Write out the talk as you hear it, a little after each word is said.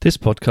This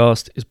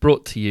podcast is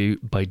brought to you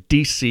by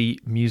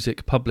DC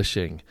Music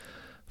Publishing.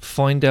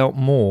 Find out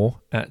more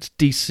at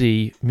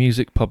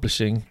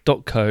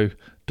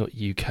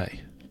dcmusicpublishing.co.uk.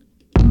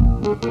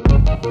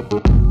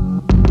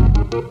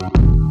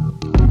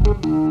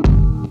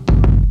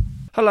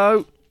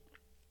 Hello,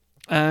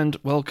 and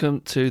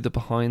welcome to the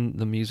Behind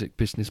the Music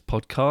Business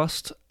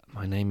podcast.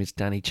 My name is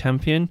Danny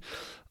Champion.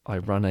 I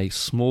run a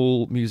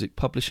small music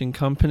publishing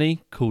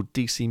company called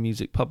DC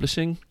Music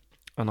Publishing,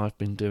 and I've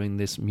been doing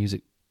this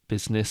music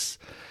business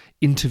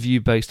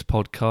interview-based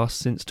podcast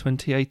since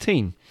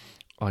 2018.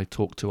 I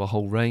talk to a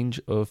whole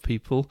range of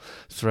people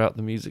throughout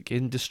the music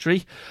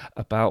industry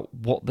about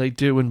what they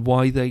do and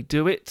why they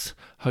do it,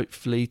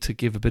 hopefully to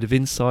give a bit of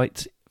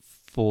insight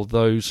for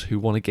those who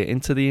want to get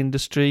into the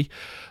industry,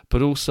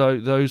 but also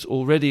those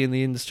already in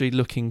the industry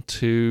looking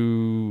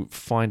to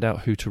find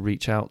out who to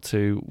reach out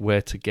to,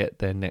 where to get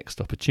their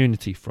next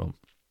opportunity from.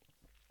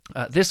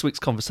 This week's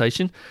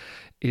conversation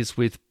is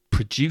with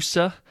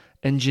producer,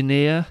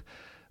 engineer,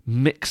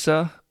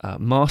 mixer,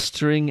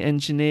 mastering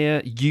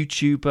engineer,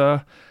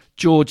 YouTuber,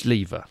 George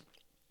Lever.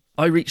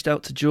 I reached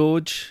out to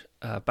George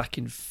back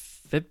in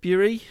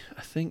February,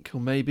 I think, or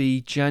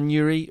maybe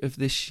January of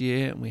this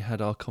year, and we had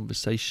our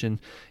conversation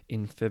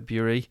in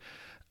February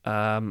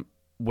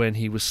when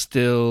he was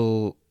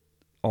still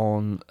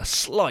on a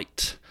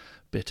slight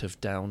bit of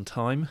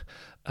downtime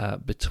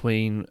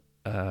between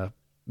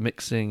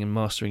mixing and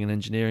mastering and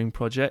engineering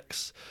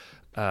projects.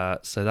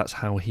 So that's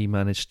how he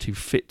managed to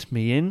fit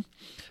me in.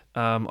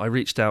 I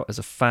reached out as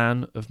a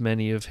fan of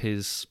many of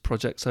his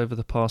projects over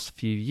the past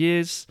few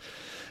years,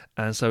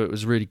 and so it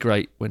was really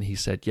great when he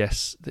said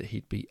yes, that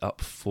he'd be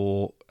up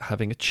for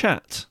having a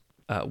chat.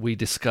 We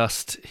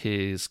discussed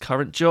his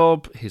current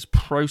job, his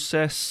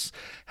process,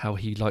 how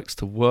he likes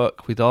to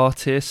work with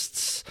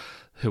artists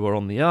who are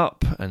on the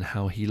up, and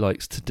how he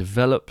likes to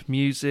develop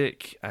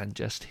music, and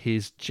just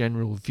his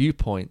general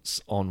viewpoints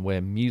on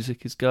where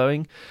music is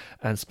going,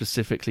 and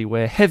specifically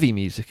where heavy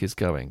music is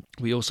going.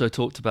 We also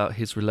talked about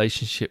his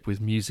relationship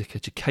with music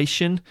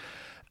education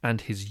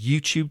and his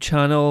YouTube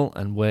channel,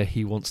 and where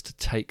he wants to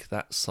take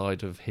that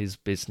side of his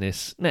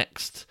business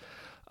next.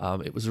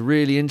 It was a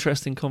really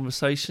interesting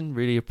conversation.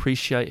 Really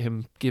appreciate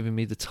him giving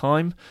me the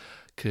time,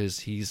 because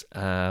he's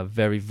a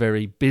very,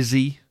 very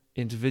busy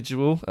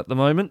individual at the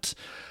moment.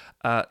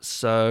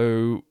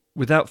 So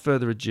without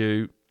further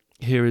ado,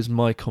 here is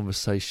my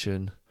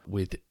conversation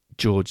with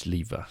George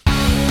Lever.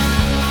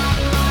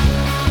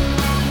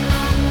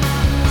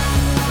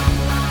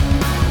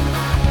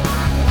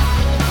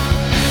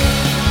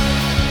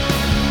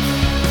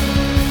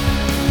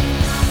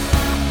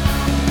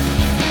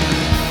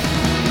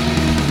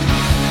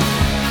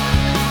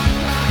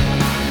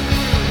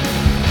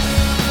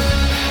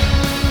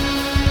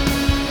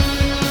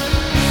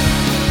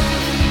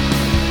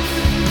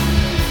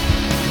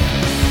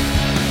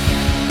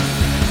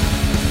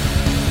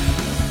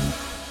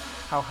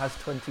 How has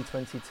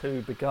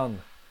 2022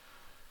 begun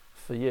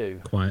for you?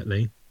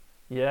 Quietly.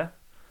 Yeah?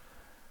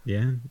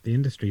 Yeah, the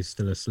industry's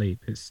still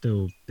asleep. It's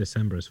still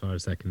December as far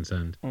as they're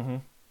concerned. Mm-hmm.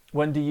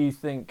 When do you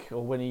think,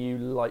 or when are you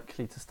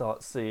likely to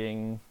start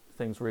seeing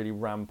things really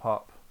ramp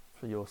up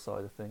for your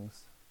side of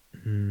things?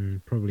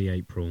 Probably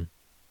April.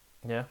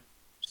 Yeah?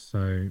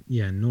 So,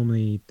 yeah,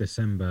 normally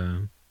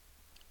December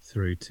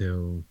through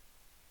till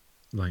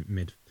like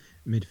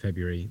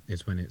mid-February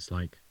is when it's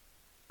like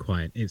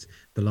quiet. It's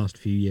the last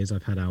few years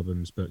I've had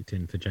albums booked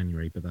in for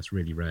January, but that's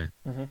really rare.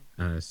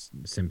 Mm-hmm.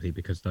 Simply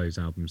because those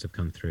albums have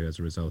come through as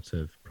a result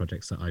of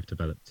projects that I've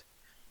developed.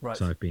 Right.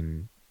 So I've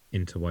been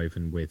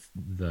interwoven with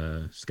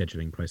the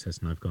scheduling process,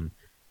 and I've gone,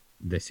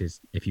 this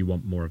is, if you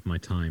want more of my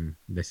time,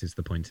 this is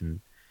the point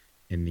in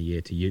the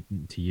year to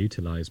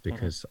utilize,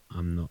 because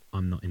I'm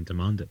not in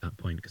demand at that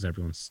point, because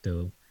everyone's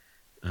still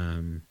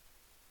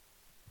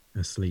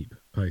asleep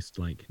post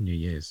like New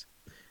Year's.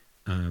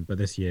 But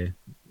this year,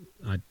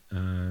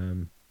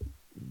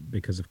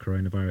 because of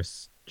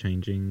coronavirus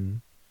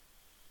changing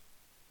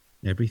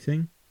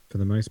everything, for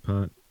the most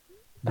part,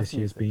 this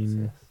year's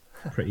been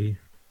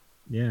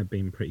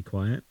been pretty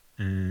quiet,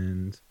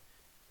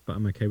 but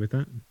I'm okay with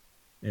that.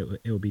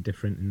 It'll be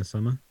different in the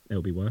summer.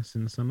 It'll be worse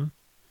in the summer.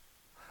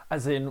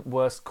 As in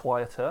worse,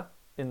 quieter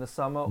in the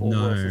summer, or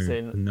worse as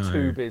in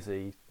too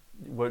busy,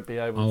 won't be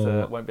able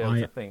to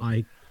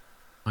think.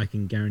 I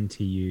can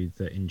guarantee you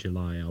that in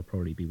July I'll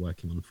probably be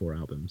working on 4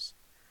 albums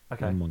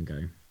in one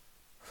go.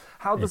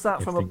 How does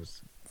that,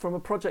 from a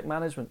project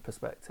management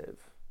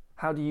perspective,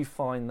 how do you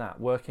find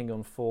that, working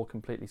on 4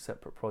 completely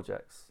separate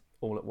projects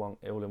all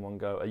in one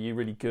go? Are you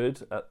really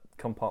good at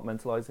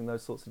compartmentalizing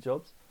those sorts of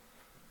jobs?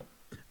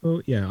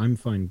 Well, yeah, I'm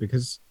fine,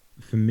 because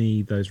for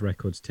me, those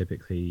records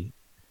typically,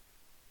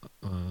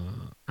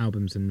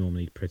 albums are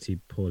normally pretty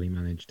poorly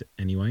managed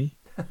anyway.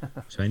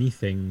 So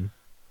anything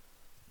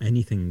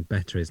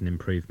better is an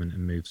improvement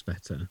and moves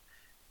better,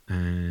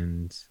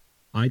 and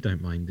I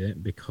don't mind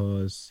it,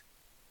 because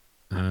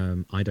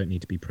I don't need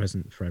to be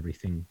present for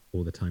everything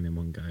all the time in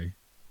one go.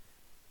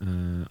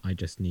 I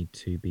just need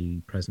to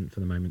be present for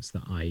the moments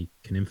that I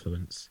can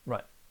influence.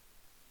 Right.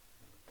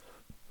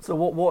 So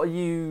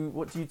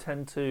what do you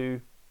tend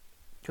to,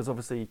 because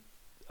obviously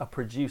a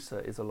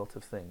producer is a lot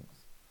of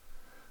things.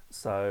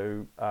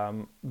 So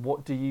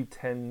what do you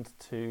tend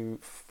to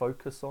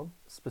focus on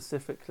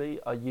specifically?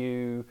 Are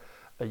you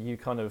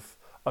kind of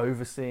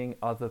overseeing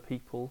other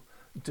people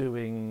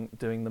doing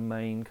the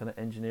main kind of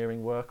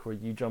engineering work, or are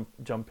you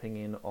jumping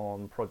in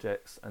on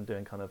projects and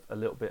doing kind of a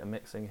little bit of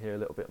mixing here, a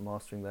little bit of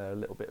mastering there, a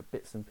little bit of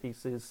bits and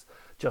pieces,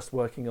 just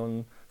working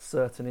on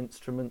certain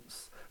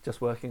instruments, just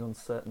working on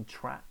certain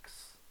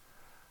tracks?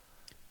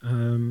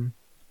 Well,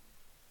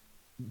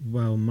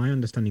 my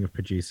understanding of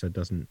producer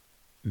doesn't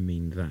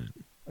mean that.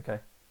 Okay.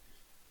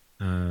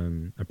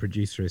 A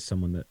producer is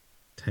someone that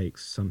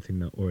takes something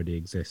that already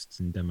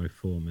exists in demo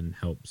form and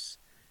helps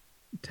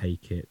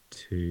take it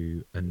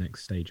to a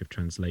next stage of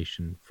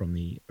translation from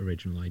the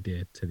original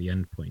idea to the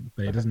end point.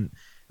 But it doesn't.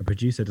 A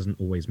producer doesn't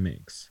always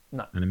mix,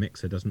 No. and a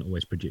mixer doesn't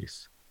always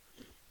produce.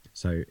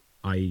 So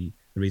the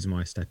reason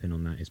why I step in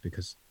on that is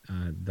because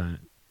that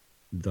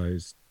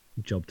those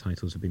job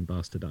titles have been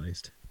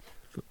bastardized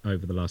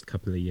over the last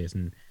couple of years,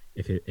 and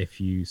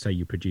if you say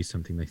you produce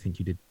something, they think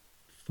you did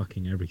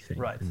fucking everything,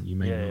 right? And you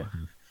may not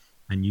have,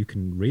 and you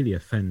can really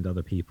offend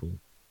other people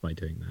by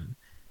doing that,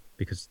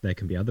 because there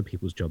can be other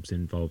people's jobs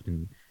involved,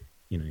 and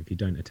if you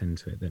don't attend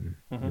to it, then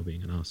you're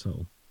being an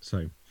arsehole.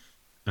 So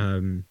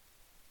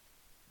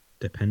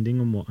depending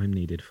on what I'm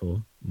needed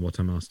for, what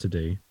I'm asked to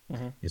do,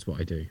 is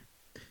what I do.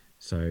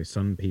 So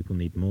some people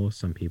need more,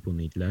 some people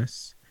need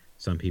less,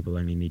 some people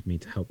only need me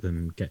to help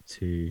them get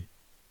to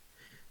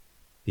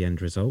the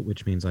end result,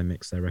 which means I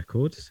mix their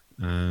records.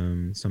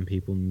 Some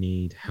people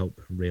need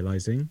help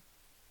realizing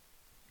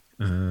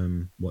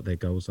what their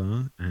goals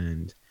are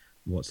and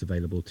what's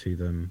available to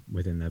them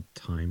within their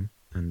time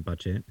and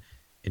budget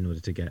in order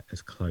to get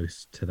as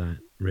close to that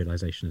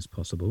realization as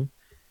possible.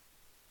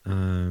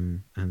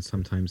 And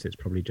sometimes it's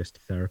probably just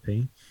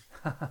therapy.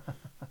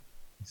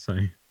 So...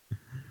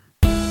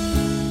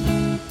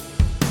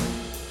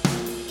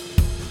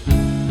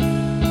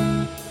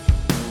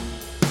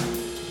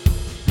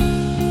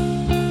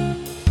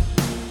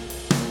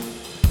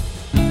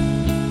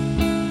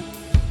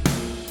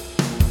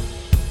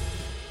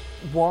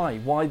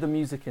 Why the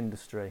music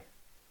industry?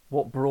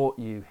 What brought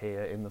you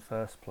here in the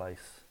first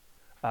place?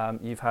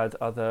 You've had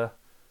other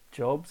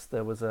jobs.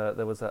 There was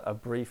a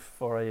brief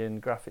foray in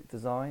graphic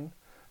design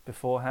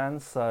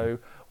beforehand. So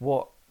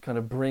what kind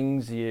of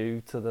brings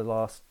you to the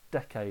last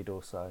decade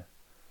or so?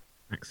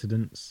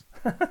 Accidents.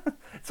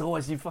 It's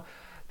always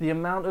the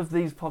amount of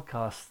these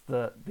podcasts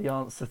that the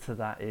answer to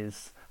that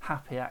is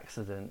happy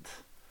accident.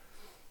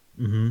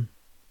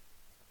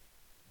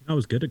 I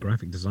was good at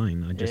graphic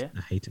design. I just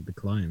hated the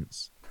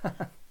clients.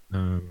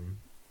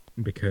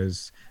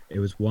 Because it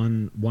was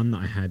one that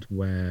I had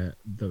where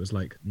that was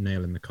like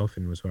nail in the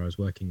coffin, was where I was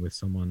working with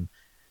someone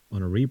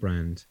on a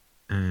rebrand,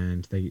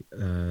 and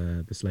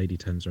this lady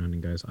turns around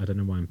and goes, "I don't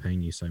know why I'm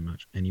paying you so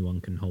much. Anyone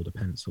can hold a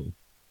pencil."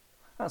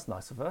 That's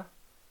nice of her.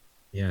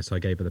 Yeah, so I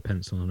gave her the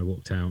pencil and I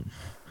walked out.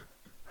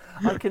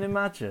 I can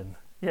imagine.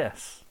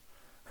 Yes.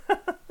 I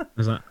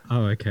was like,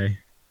 "Oh, okay.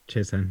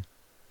 Cheers then."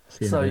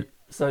 See you in a bit.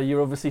 So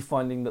you're obviously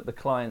finding that the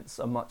clients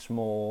are much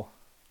more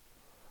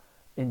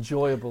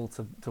enjoyable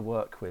to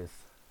work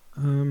with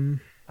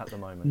at the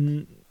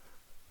moment.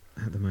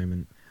 At the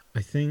moment,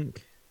 I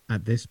think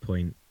at this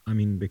point,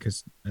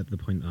 because at the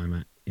point that I'm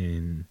at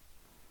in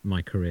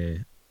my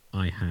career,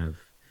 I have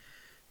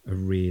a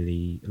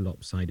really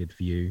lopsided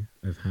view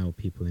of how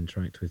people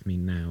interact with me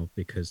now,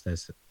 because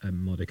there's a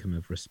modicum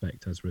of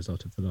respect as a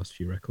result of the last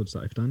few records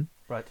that I've done.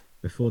 Right.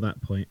 Before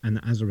that point, and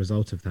as a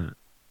result of that,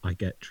 I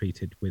get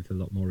treated with a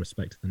lot more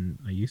respect than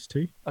I used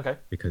to. Okay.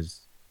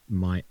 Because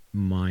my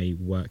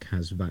work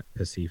has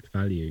perceived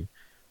value,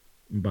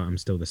 but I'm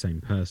still the same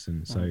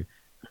person. So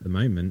at the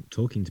moment,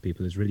 talking to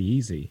people is really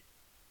easy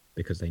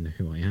because they know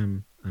who I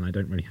am, and I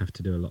don't really have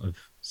to do a lot of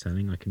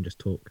selling. I can just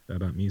talk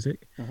about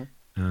music.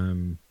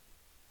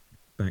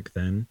 Back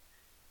then,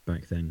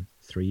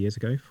 4 years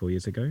ago,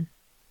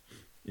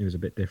 it was a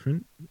bit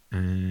different,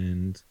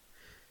 and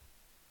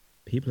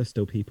people are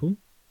still people.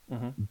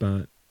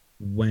 But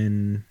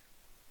when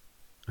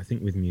I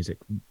think with music,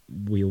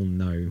 we all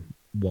know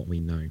what we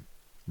know,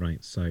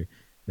 right? So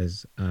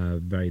there's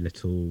very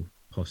little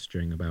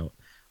posturing about,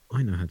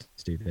 I know how to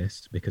do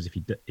this, because if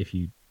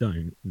you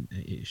don't,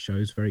 it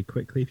shows very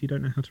quickly if you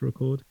don't know how to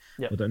record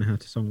or don't know how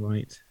to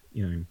songwrite,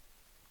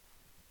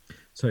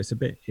 So it's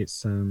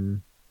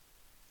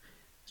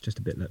just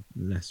a bit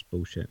less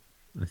bullshit,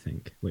 I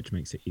think, which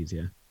makes it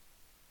easier.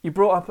 You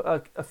brought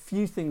up a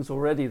few things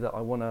already that I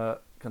want to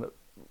kind of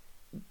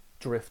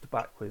drift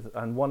back with,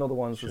 and one of the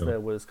ones was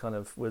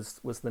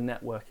the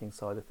networking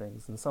side of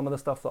things, and some of the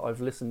stuff that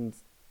I've listened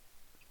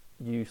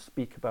you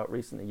speak about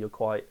recently. You're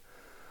quite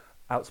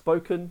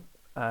outspoken,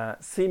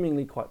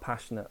 seemingly quite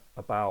passionate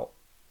about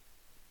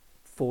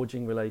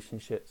forging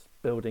relationships,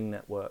 building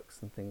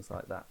networks, and things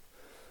like that.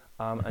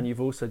 And you've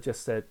also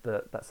just said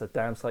that that's a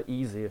damn sight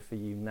easier for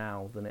you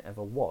now than it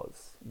ever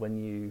was when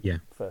you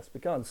first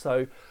begun.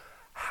 So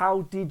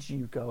how did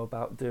you go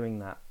about doing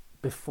that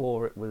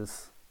before it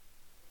was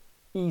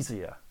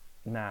easier?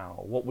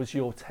 now? What was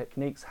your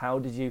techniques? How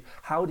did you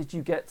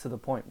get to the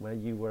point where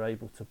you were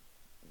able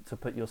to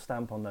put your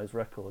stamp on those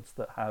records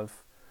that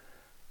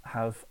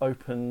have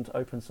opened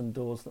some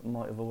doors that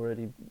might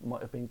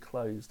have been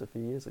closed a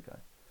few years ago?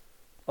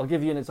 I'll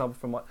give you an example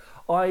from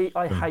I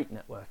hate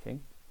networking.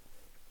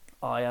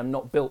 I am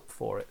not built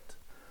for it.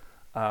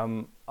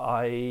 I've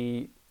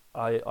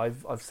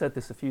said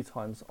this a few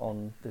times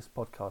on this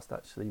podcast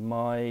actually.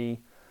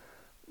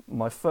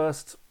 My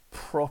first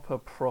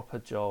proper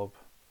job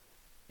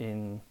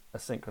in a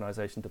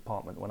synchronization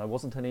department, when I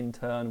wasn't an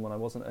intern, when I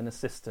wasn't an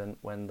assistant,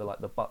 when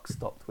the buck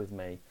stopped with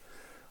me,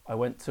 I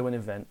went to an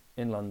event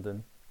in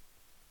London,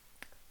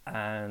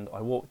 and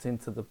I walked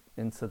into the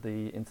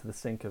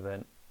sync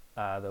event.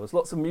 There was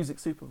lots of music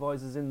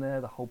supervisors in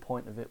there. The whole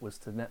point of it was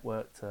to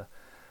network, to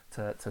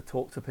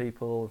talk to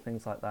people,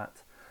 things like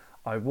that.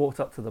 I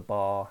walked up to the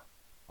bar,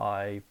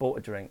 I bought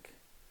a drink,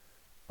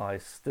 I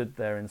stood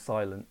there in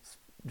silence,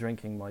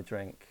 drinking my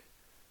drink,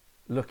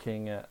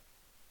 looking at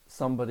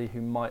somebody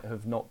who might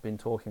have not been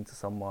talking to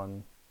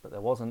someone, but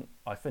there wasn't.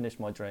 I finished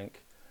my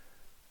drink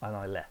and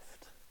I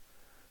left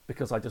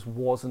because I just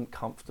wasn't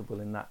comfortable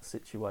in that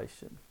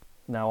situation.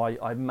 Now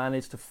I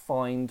managed to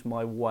find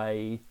my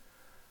way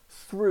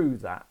through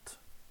that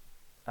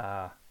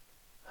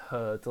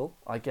hurdle,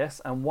 I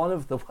guess, and one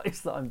of the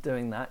ways that I'm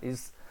doing that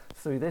is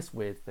through this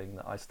weird thing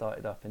that I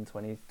started up in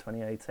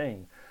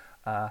 2018.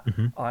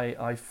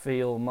 I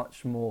feel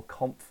much more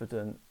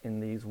confident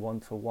in these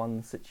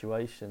one-to-one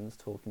situations,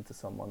 talking to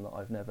someone that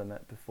I've never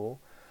met before,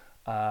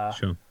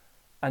 Sure.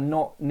 and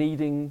not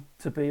needing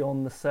to be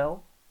on the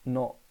cell,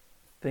 not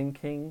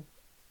thinking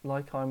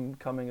like I'm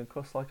coming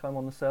across like I'm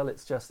on the cell.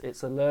 It's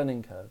a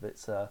learning curve.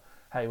 It's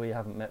hey, we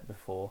haven't met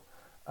before.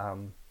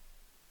 Who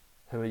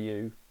are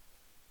you?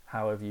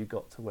 How have you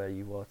got to where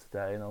you are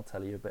today? And I'll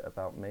tell you a bit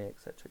about me,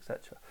 etc.,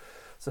 etc.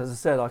 So as I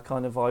said,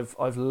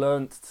 I've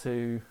learnt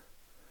to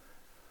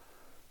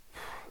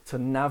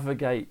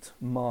navigate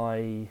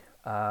my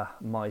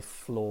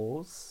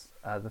flaws,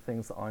 the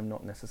things that I'm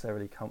not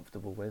necessarily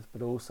comfortable with,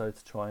 but also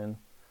to try and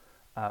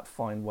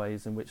find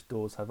ways in which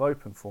doors have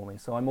opened for me.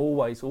 So I'm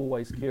always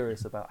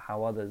curious about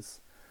how others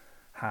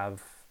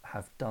have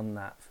done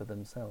that for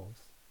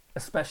themselves,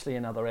 especially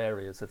in other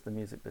areas of the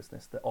music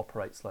business that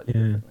operate slightly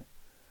differently.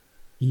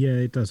 Yeah,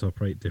 it does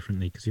operate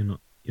differently because you're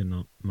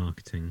not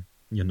marketing.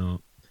 You're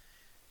not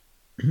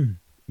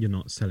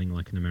selling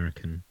like an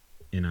American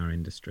in our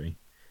industry.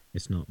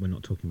 We're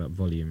not talking about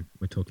volume.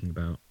 We're talking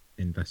about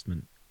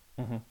investment.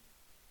 Mm-hmm.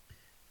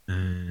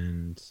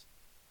 And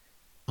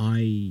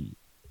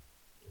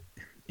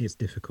it's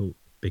difficult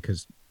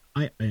because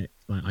I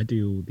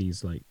do all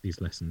these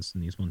lessons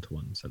and these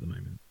one-to-ones at the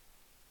moment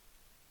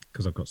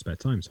because I've got spare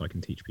time, so I can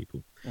teach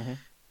people. Mm-hmm.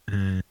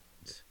 And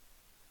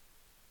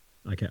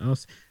I get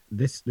asked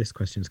this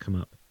question's come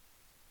up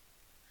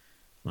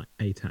like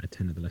 8 out of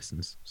 10 of the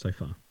lessons so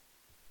far.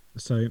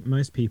 So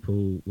most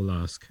people will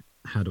ask,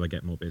 how do I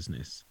get more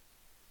business?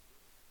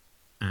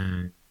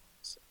 And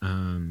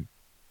I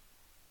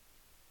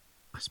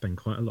spend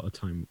quite a lot of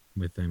time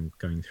with them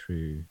going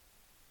through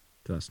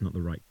that's not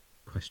the right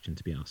question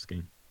to be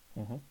asking.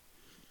 Mm-hmm.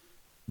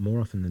 More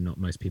often than not,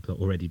 most people are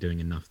already doing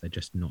enough. They're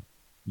just not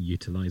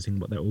utilizing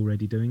what they're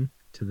already doing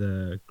to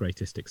the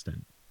greatest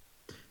extent.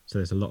 So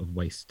there's a lot of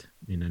waste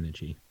in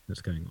energy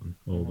that's going on,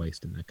 or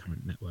waste in their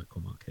current network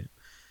or market.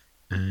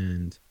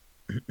 And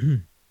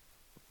the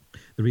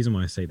reason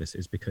why I say this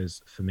is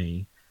because for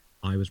me,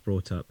 I was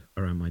brought up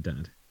around my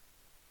dad.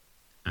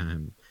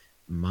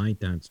 My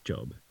dad's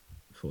job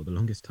for the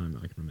longest time that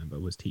I can remember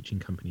was teaching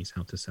companies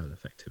how to sell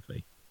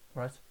effectively.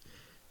 Right.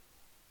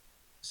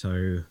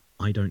 So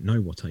I don't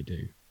know what I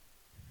do.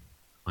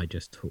 I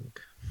just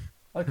talk.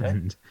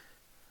 Okay.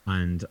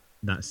 And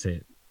that's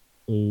it.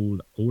 All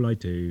I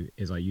do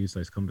is I use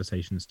those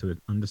conversations to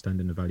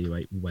understand and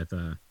evaluate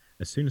whether,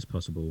 as soon as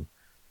possible,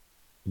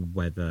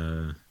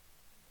 whether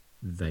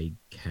they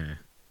care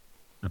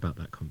about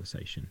that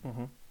conversation.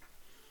 Mm-hmm.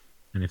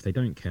 And if they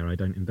don't care, I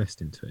don't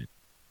invest into it.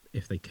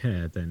 If they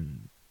care,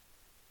 then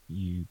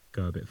you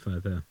go a bit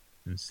further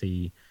and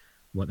see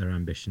what their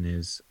ambition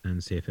is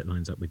and see if it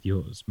lines up with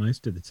yours.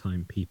 Most of the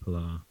time people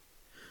are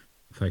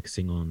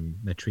focusing on,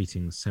 they're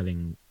treating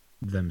selling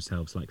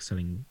themselves like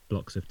selling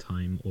blocks of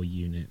time or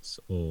units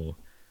or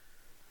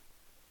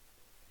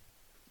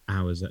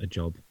hours at a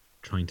job,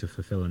 trying to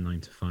fulfill a 9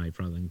 to 5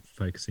 rather than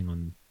focusing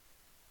on,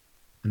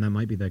 and that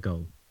might be their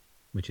goal,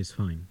 which is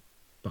fine,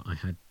 but I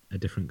had a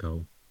different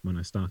goal when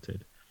I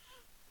started,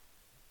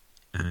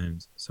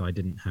 and so I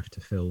didn't have to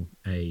fill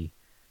a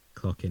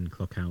clock in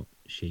clock out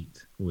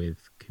sheet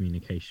with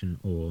communication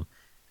or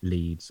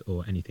leads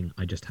or anything.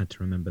 I just had to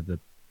remember the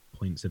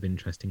points of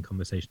interesting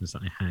conversations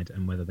that I had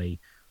and whether they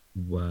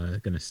were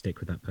going to stick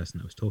with that person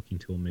that I was talking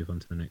to or move on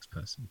to the next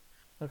person.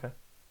 Okay.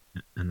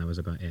 And that was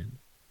about it.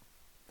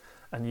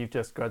 And you've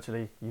just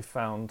gradually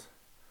found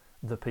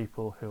the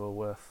people who are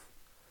worth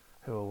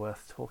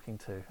talking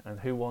to and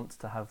who wants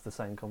to have the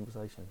same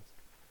conversations.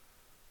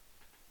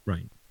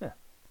 Right. Yeah.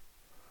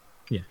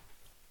 Yeah.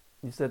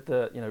 You said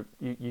that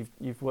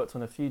you've worked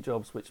on a few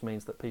jobs, which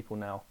means that people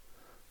now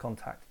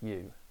contact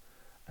you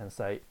and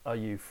say, are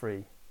you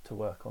free to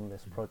work on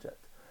this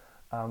project?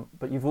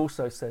 But you've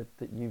also said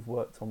that you've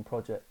worked on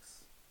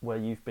projects where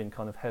you've been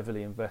kind of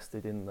heavily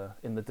invested in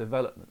the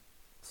development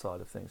side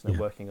of things,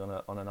 working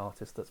on an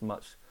artist that's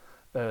much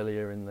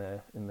earlier in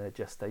their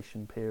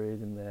gestation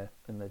period, in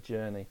their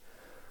journey.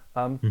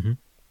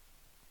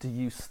 Do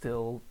you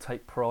still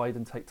take pride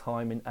and take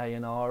time in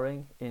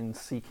A&Ring, in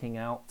seeking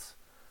out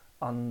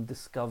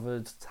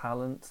undiscovered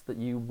talent that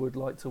you would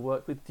like to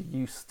work with? Do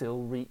you still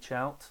reach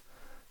out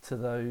to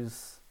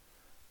those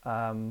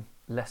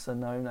lesser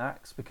known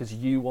acts because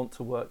you want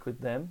to work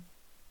with them,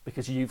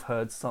 because you've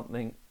heard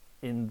something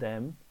in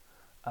them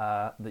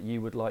that you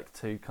would like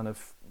to kind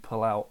of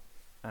pull out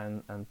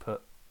and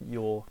put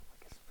your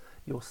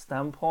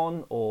stamp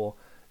on, or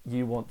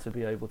you want to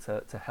be able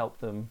to help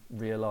them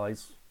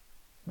realise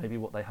maybe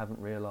what they haven't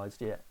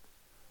realised yet?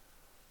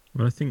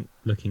 Well, I think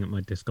looking at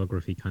my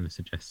discography kind of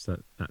suggests that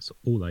that's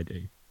all I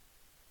do.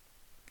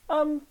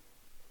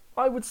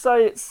 I would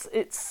say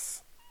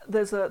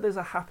there's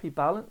a happy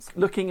balance.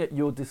 Looking at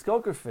your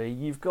discography,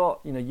 you've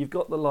got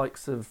the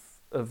likes of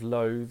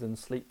Loathe and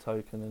Sleep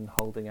Token and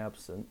Holding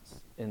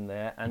Absence in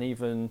there, and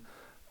even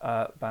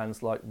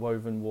bands like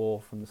Woven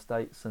War from the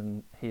States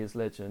and He Is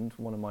Legend,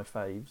 one of my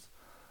faves,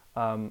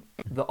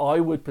 that I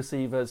would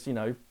perceive as,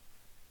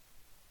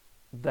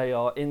 they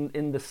are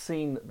in the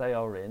scene that they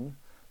are in.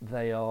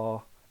 They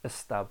are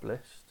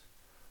established,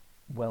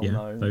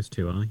 well-known those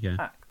two are,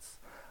 acts.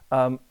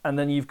 And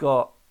then you've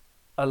got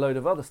a load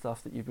of other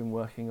stuff that you've been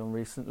working on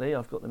recently.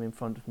 I've got them in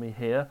front of me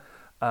here.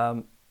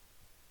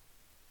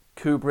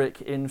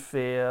 Kubrick, In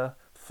Fear,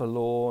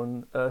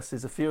 Forlorn,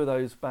 Urses. A few of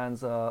those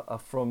bands are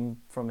from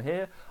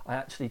here. I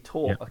actually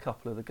taught a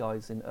couple of the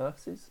guys in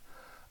Urses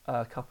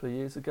a couple of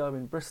years ago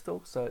in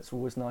Bristol, so it's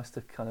always nice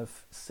to kind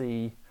of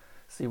see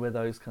where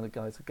those kind of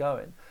guys are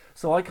going.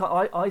 So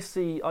I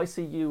see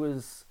you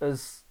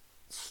as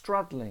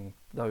straddling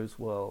those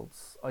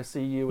worlds. I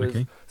see you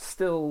as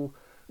still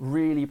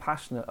really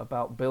passionate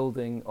about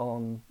building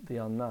on the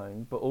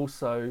unknown, but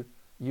also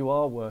you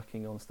are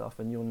working on stuff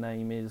and your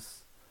name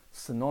is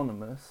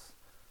synonymous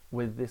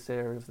with this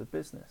area of the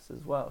business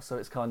as well. So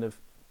it's kind of,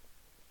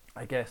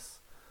 I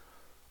guess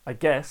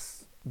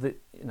that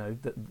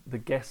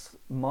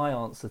my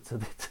answer to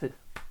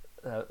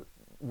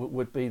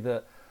would be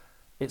that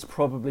it's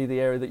probably the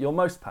area that you're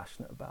most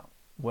passionate about,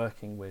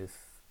 working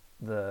with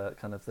the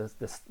kind of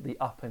the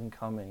up and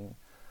coming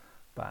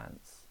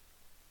bands.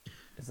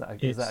 Is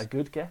that a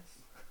good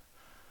guess?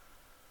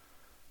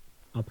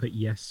 I'll put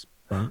yes,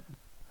 but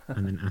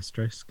and then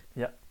asterisk.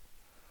 Yeah.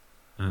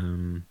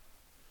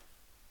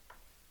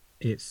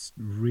 It's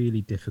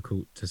really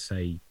difficult to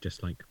say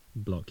just like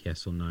block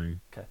yes or no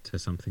to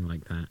something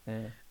like that.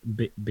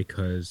 Yeah.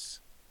 Because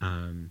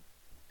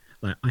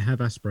like I have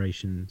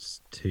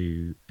aspirations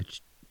to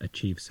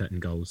achieve certain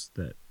goals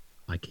that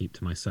I keep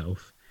to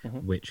myself,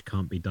 which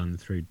can't be done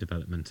through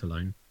development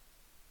alone.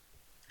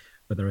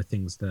 But there are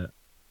things that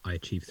I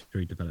achieve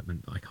through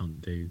development that I can't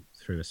do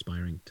through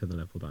aspiring to the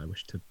level that I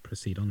wish to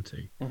proceed on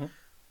to.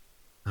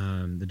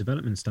 The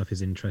development stuff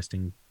is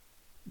interesting,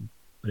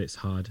 but it's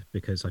hard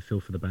because I feel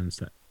for the bands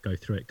that go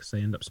through it, because they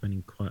end up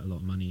spending quite a lot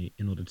of money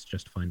in order to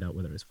just find out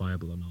whether it's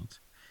viable or not.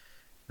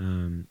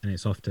 And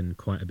it's often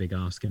quite a big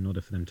ask in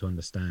order for them to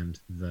understand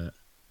that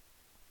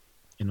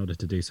in order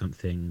to do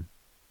something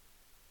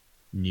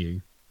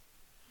new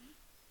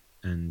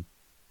and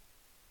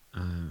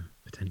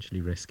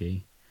potentially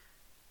risky,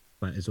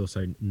 but it's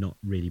also not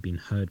really been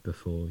heard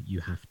before, you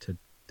have to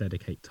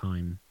dedicate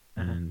time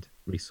and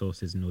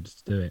resources in order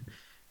to do it,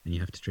 and you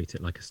have to treat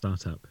it like a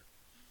startup.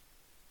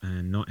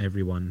 And not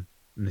everyone,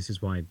 and this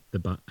is why the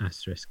but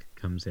asterisk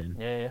comes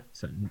in.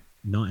 So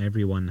not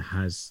everyone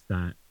has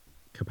that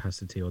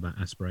capacity or that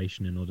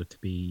aspiration in order to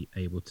be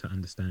able to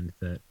understand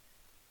that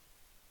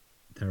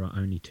there are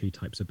only two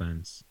types of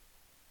bands.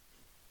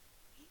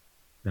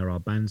 There are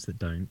bands that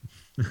don't,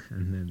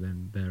 and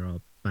then there are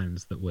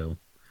bands that will.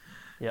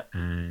 Yeah.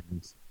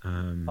 And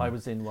I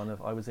was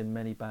in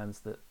many bands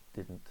that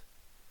didn't.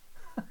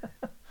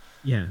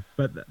 Yeah,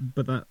 but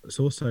that's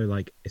also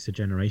like, it's a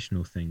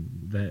generational thing,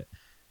 that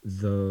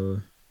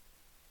the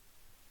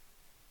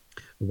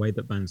way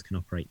that bands can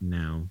operate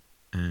now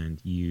and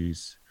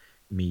use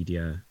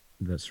media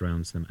that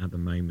surrounds them at the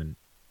moment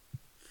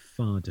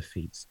far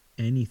defeats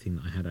anything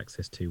that I had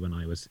access to when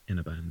I was in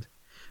a band.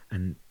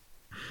 And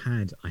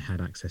had I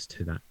had access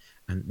to that,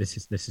 and this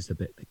is the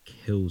bit that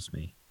kills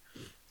me,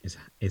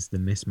 is the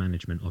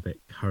mismanagement of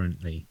it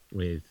currently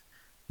with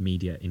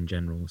media in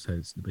general.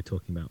 So we're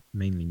talking about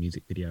mainly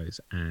music videos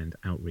and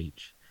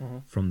outreach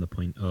from the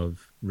point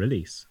of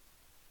release.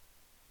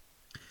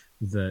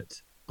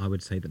 That I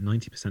would say that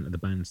 90% of the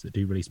bands that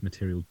do release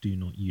material do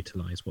not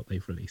utilize what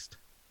they've released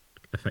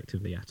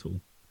effectively at all.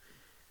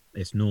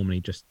 It's normally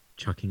just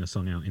chucking a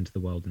song out into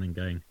the world and then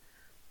going,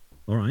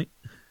 all right,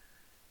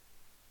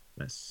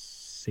 let's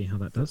see how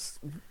that does.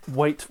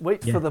 Wait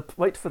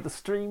for the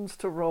streams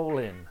to roll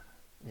in.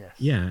 Yes.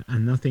 Yeah,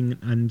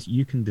 and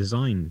you can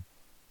design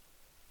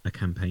a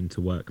campaign to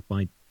work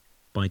by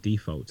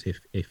default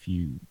if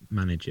you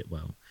manage it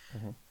well.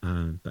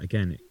 But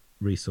again,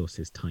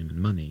 resources, time, and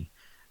money.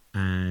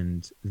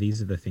 And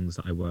these are the things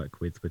that I work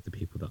with the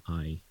people that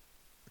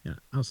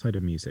outside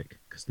of music,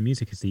 because the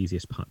music is the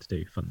easiest part to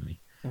do,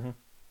 funnily.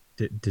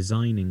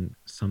 Designing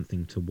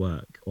something to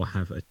work or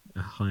have a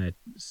higher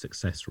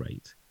success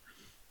rate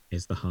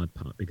is the hard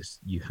part, because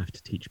you have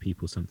to teach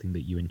people something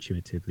that you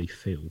intuitively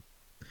feel.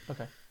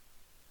 Okay.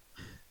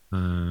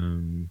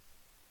 And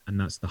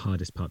that's the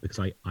hardest part, because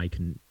I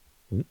can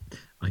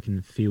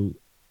feel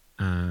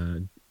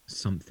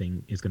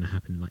something is going to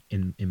happen, like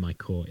in my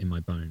core, in my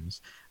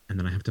bones, and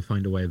then I have to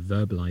find a way of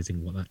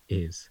verbalizing what that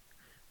is.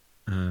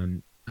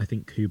 I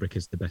think Kubrick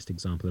is the best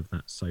example of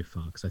that so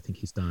far, because I think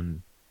he's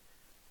done,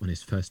 on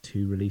his first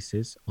 2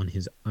 releases on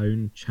his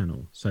own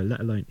channel, so let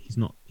alone he's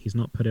not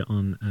put it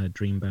on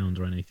Dreambound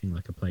or anything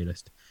like a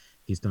playlist.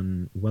 He's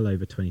done well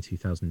over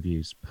 22,000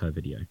 views per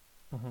video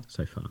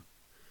so far,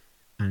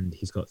 and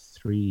he's got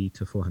 300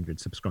 to 400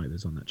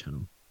 subscribers on that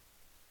channel.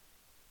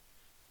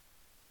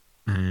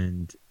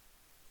 And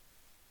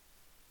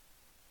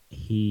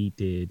he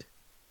did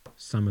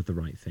some of the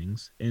right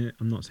things.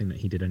 I'm not saying that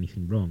he did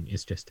anything wrong.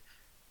 It's just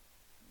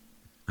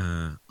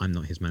I'm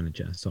not his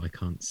manager, so I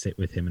can't sit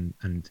with him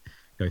and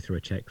go through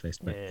a checklist.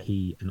 But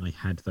he and I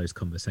had those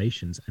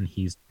conversations, and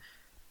he's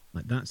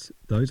like,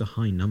 those are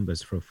high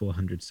numbers for a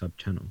 400 sub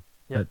channel.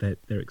 But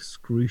they're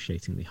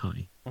excruciatingly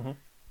high.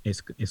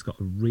 It's got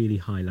a really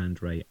high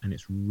land rate, and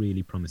it's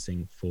really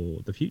promising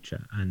for the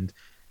future. And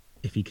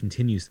if he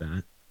continues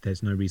that,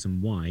 there's no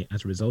reason why,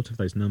 as a result of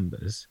those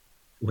numbers,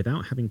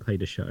 without having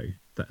played a show,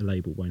 that a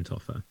label won't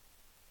offer.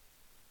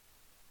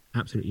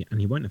 Absolutely. And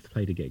he won't have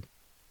played a gig.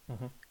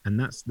 And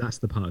that's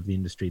the part of the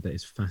industry that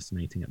is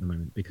fascinating at the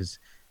moment, because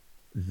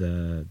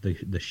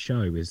the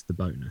show is the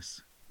bonus.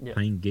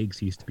 Playing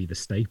gigs used to be the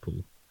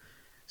staple.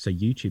 So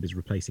YouTube is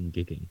replacing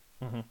gigging.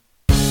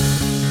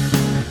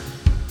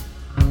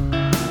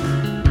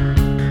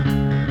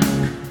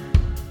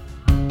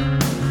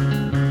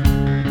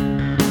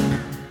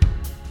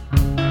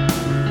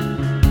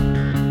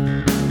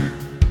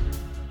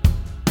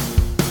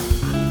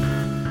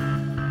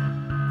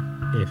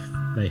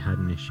 They had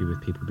an issue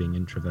with people being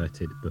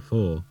introverted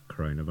before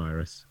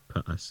coronavirus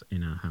put us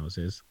in our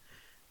houses,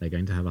 they're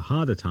going to have a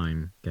harder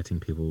time getting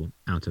people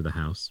out of the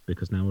house,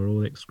 because now we're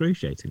all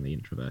excruciatingly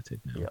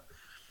introverted now.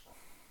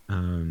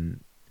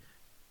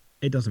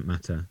 It doesn't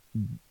matter.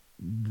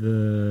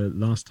 The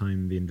last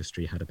time the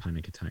industry had a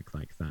panic attack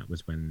like that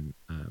was when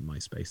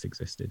MySpace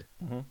existed,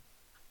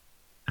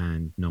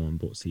 and no one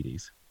bought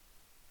CDs,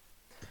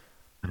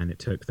 and it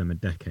took them a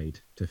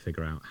decade to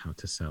figure out how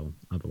to sell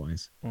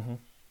otherwise.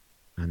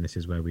 And this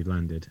is where we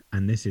landed.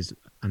 And the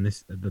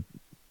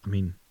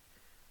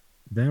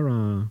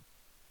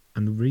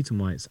reason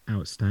why it's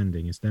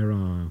outstanding is I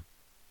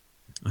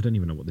don't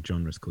even know what the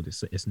genre is called.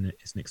 It's an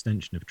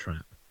extension of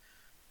trap.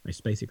 It's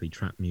basically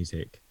trap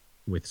music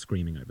with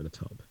screaming over the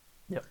top.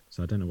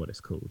 So I don't know what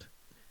it's called.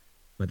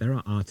 But there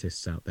are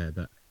artists out there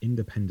that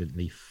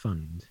independently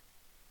fund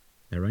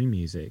their own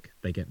music.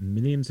 They get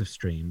millions of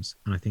streams.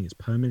 And I think it's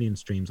per million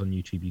streams on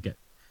YouTube, you get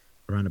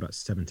around about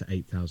 7,000 to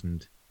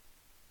 8,000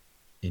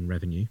 in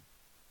revenue,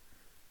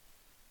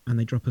 and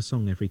they drop a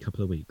song every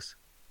couple of weeks.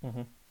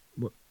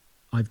 Well,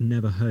 I've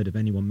never heard of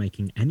anyone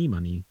making any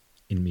money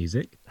in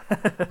music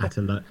at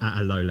a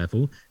low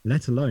level,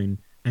 let alone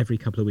every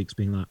couple of weeks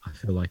being like, I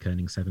feel like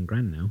earning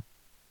 $7,000 now,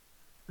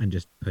 and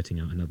just putting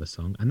out another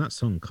song. And that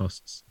song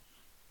costs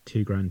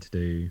 $2,000 to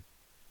do,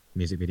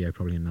 music video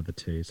probably another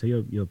 2, so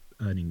you're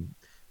earning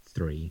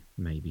 3,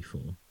 maybe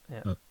 4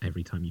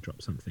 every time you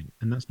drop something.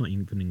 And that's not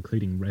even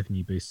including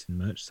revenue boosts in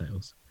merch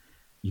sales.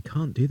 You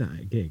can't do that at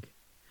a gig.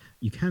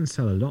 You can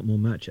sell a lot more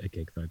merch at a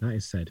gig, though, that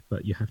is said,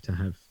 but you have to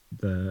have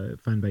the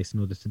fan base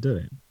in order to do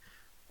it.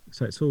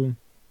 So it's all...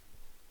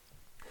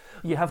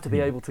 You have to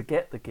be able to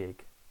get the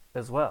gig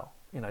as well.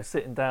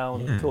 Sitting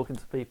down and talking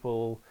to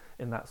people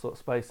in that sort of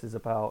space is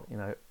about,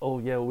 all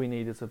we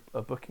need is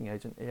a booking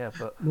agent.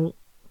 But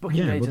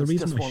booking agents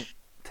just want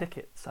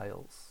ticket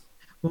sales.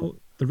 Well,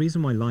 the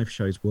reason why live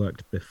shows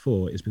worked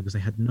before is because they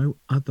had no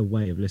other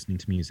way of listening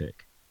to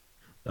music.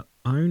 The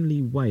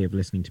only way of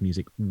listening to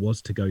music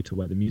was to go to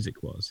where the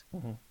music was.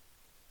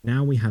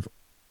 Now we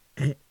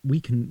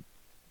can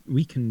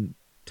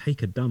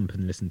take a dump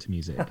and listen to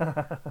music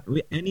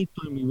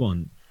anytime we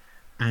want.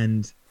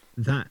 And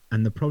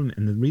the problem,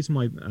 and the reason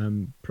why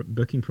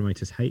booking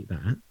promoters hate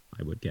that,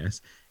 I would guess,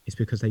 is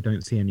because they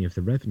don't see any of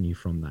the revenue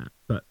from that.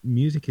 But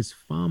music is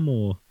far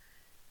more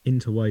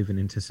interwoven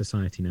into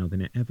society now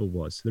than it ever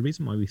was. The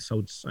reason why we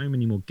sold so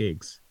many more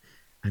gigs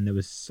and there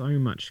was so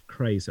much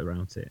craze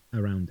around it,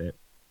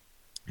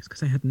 it's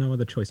because they had no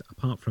other choice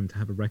apart from to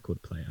have a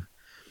record player.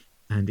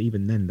 And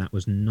even then, that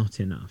was not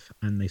enough.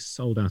 And they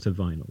sold out of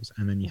vinyls.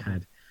 And then you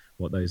had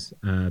those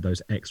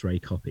X-ray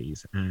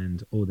copies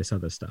and all this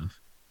other stuff.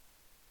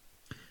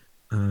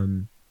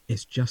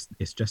 It's just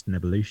an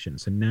evolution.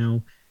 So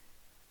now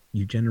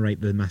you generate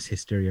the mass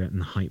hysteria and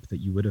the hype that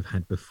you would have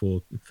had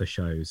before for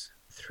shows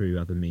through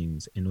other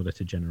means in order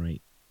to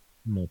generate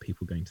more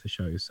people going to the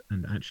shows.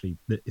 And actually,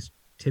 it's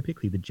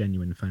typically the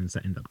genuine fans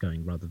that end up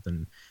going rather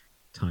than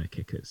tire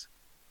kickers.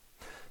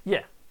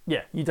 Yeah,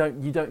 yeah. You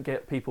don't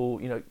get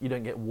people. You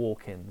don't get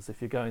walk-ins.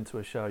 If you're going to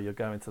a show, you're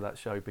going to that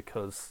show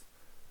because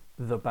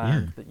the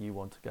band that you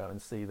want to go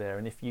and see there.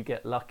 And if you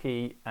get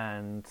lucky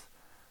and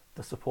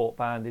the support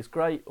band is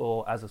great,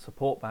 or as a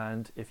support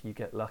band, if you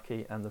get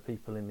lucky and the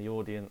people in the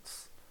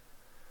audience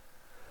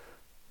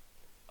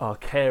are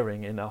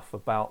caring enough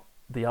about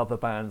the other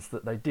bands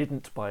that they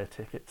didn't buy a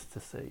ticket to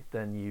see,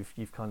 then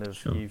you've kind of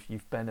Sure.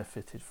 you've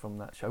benefited from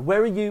that show.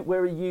 Where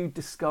are you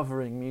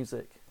discovering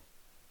music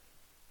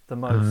the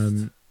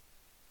most?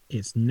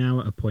 It's now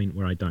at a point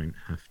where I don't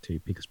have to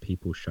because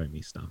people show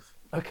me stuff.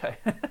 Okay.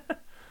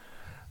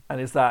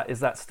 And is that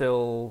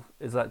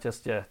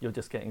just you're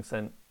just getting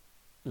sent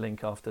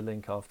link after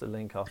link after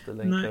link after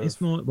link? No,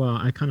 it's more. Well,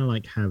 I kind of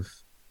like I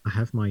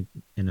have my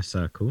inner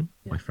circle,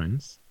 my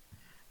friends,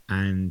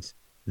 and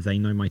they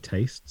know my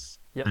tastes,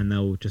 and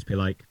they'll just be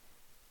like,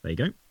 "There you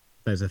go,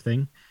 there's a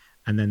thing,"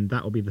 and then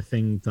that will be the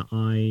thing that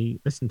I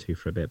listen to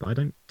for a bit. But I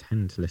don't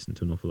tend to listen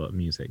to an awful lot of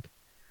music.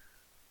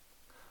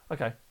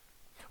 Okay,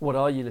 what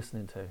are you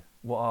listening to?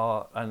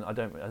 And I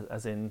don't,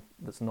 as in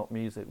that's not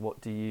music.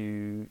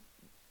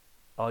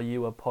 Are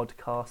you a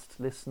podcast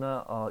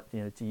listener?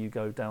 Do you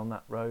go down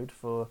that road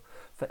for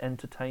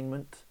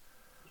entertainment?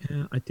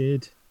 Yeah, I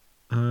did.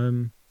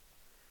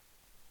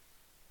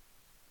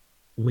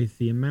 With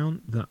the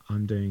amount that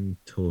I'm doing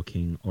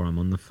talking, or I'm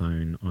on the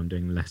phone, or I'm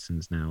doing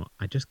lessons now,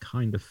 I just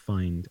kind of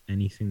find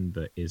anything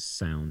that is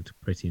sound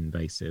pretty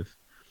invasive.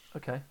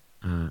 Okay.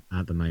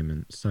 At the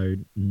moment. So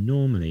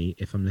normally,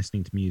 if I'm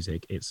listening to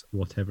music, it's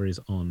whatever is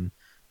on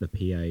the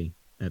PA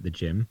at the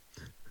gym,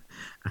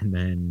 and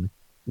then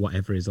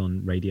whatever is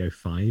on Radio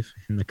 5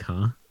 in the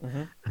car,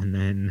 and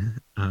then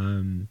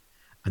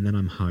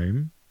I'm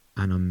home,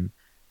 and I'm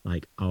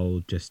like,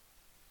 I'll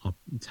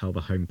tell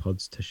the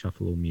HomePods to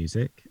shuffle all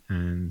music,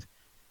 and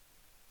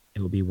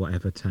it will be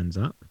whatever turns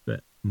up.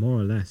 But more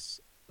or less,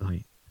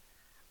 like,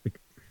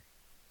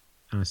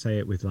 and I say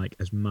it with like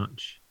as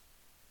much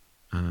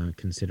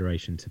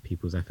consideration to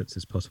people's efforts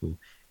as possible.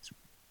 It's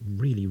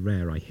really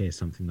rare I hear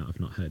something that I've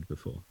not heard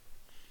before.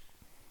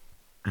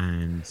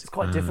 And it's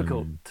quite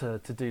difficult to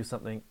do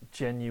something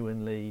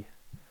genuinely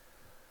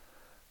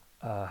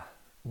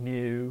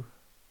new,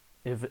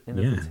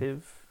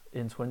 innovative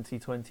in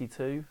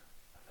 2022.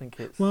 I think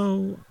it's...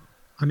 Well,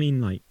 I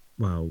mean,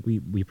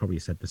 we probably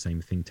said the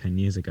same thing 10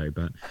 years ago,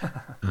 but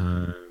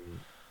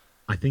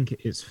I think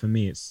it's, for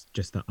me, it's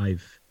just that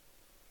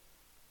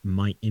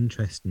my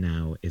interest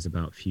now is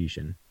about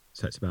fusion.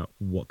 So it's about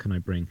what can I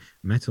bring.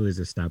 Metal is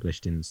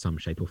established in some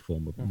shape or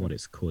form of what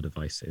its core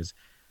device is.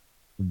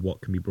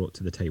 What can be brought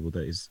to the table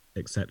that is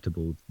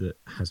acceptable, that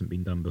hasn't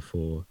been done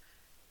before,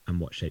 and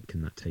what shape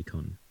can that take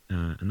on?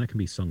 And that can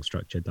be song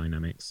structure,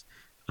 dynamics,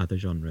 other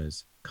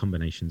genres,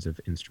 combinations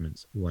of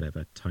instruments,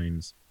 whatever,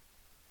 tones,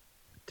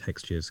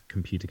 textures,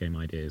 computer game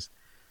ideas.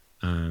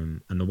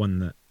 And the one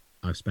that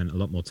I've spent a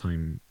lot more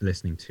time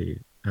listening to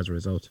as a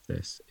result of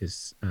this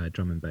is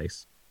drum and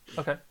bass.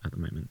 Okay. At the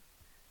moment,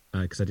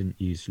 because I didn't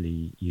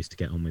usually used to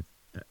get on with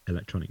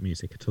electronic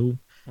music at all.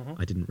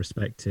 I didn't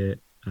respect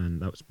it,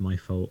 and that was my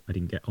fault. I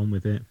didn't get on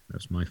with it. That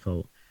was my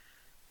fault.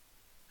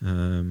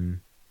 And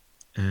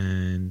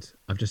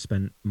I've just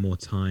spent more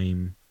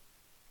time.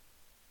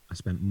 I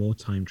spent more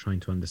time trying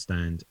to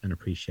understand and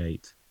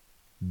appreciate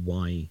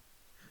why,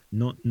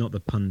 not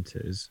the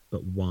punters,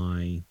 but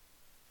why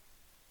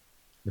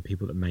the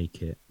people that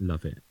make it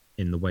love it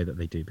in the way that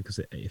they do. Because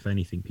if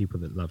anything, people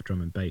that love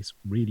drum and bass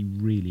really,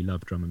 really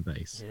love drum and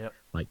bass. Yep.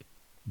 Like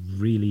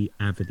really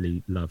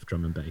avidly love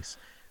drum and bass.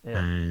 Yep.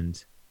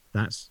 And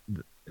that's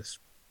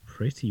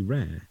pretty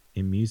rare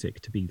in music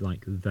to be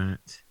like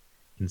that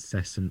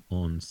incessant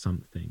on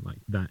something like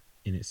that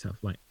in itself.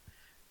 Like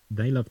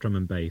they love drum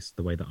and bass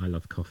the way that I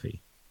love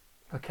coffee.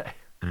 Okay.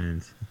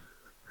 And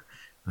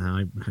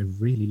I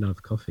really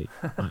love coffee.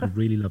 I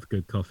really love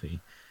good coffee.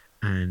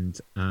 And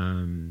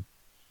to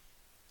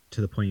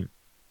the point,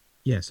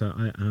 so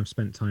I've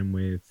spent time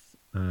with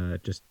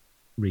just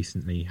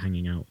recently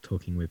hanging out,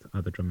 talking with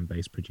other drum and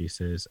bass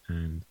producers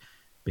and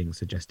being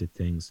suggested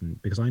things.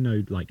 And because I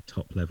know like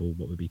top level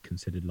what would be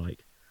considered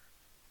like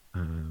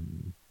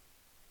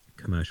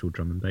commercial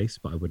drum and bass,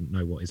 but I wouldn't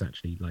know what is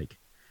actually like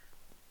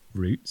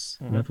roots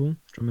level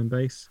drum and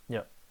bass.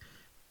 Yeah.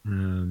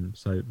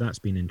 So that's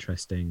been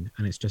interesting,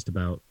 and it's just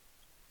about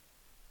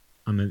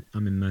I'm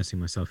immersing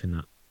myself in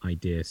that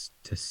idea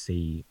to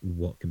see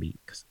what can be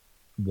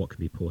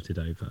ported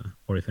over,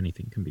 or if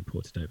anything can be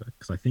ported over,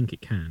 because I think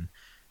it can.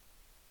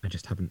 I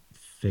just haven't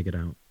figured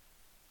out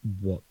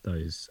what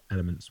those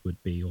elements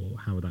would be or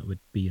how that would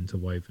be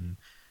interwoven.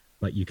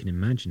 Like you can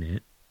imagine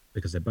it,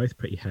 because they're both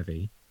pretty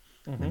heavy,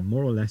 they're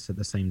more or less at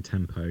the same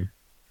tempo,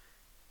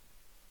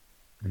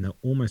 and they're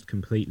almost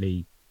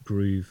completely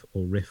groove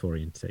or riff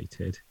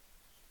orientated,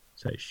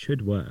 so it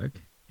should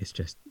work. It's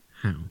just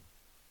how.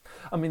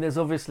 I mean, there's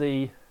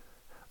obviously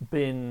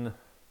been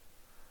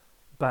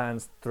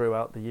bands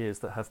throughout the years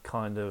that have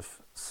kind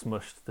of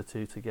smushed the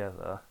two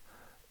together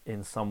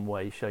in some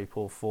way, shape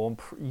or form.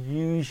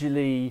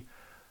 Usually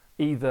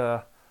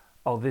either,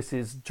 this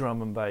is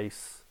drum and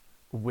bass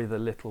with a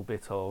little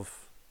bit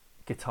of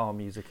guitar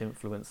music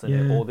influence in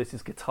it, Yeah. or this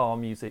is guitar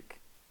music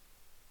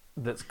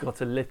that's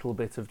got a little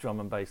bit of drum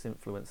and bass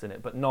influence in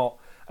it, but not,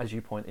 as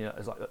you point out,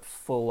 as like that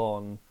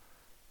full-on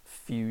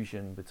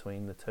fusion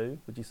between the two.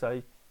 Would you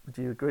say? Would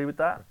you agree with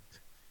that?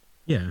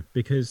 Yeah,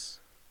 because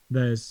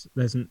there's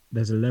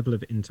a level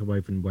of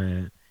interwoven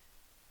where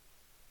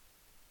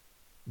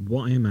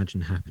what I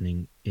imagine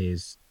happening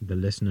is the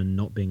listener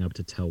not being able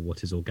to tell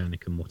what is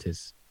organic and what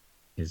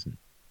isn't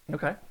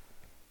Okay.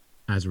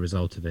 as a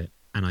result of it.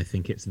 And I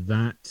think it's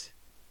that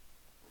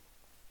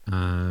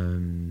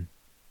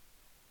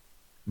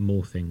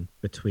morphing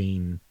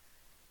between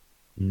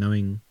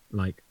knowing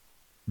like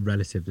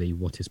relatively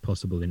what is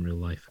possible in real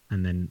life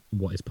and then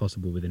what is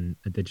possible within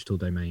a digital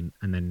domain,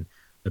 and then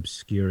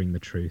obscuring the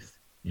truth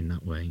in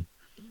that way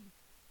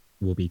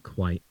will be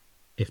quite,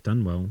 if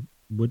done well,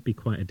 would be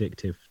quite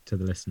addictive to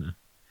the listener.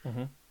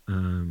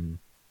 Mm-hmm.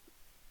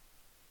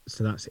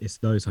 So it's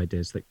those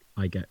ideas that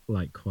I get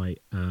like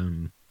quite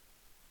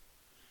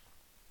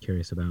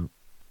curious about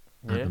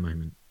at the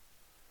moment.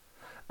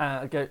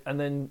 Okay, and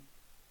then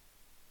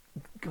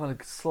kind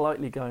of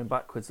slightly going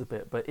backwards a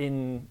bit, but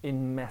in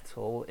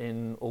metal,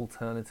 in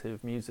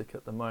alternative music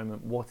at the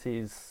moment, what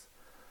is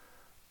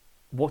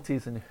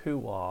and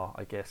who are,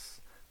 I guess,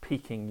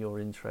 piquing your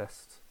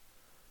interest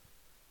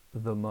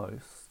the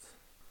most?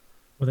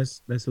 Well,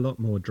 there's a lot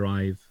more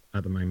drive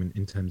at the moment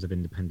in terms of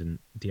independent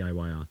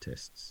DIY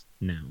artists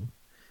now.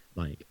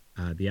 Like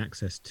the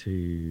access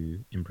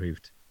to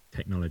improved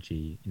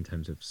technology in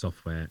terms of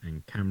software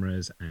and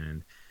cameras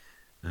and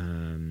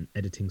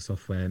editing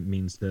software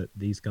means that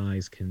these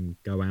guys can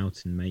go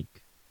out and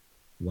make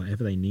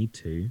whatever they need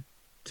to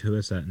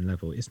a certain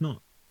level. It's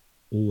not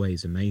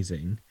always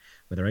amazing,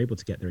 but they're able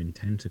to get their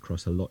intent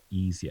across a lot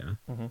easier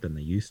than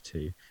they used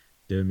to.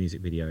 Do a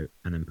music video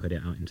and then put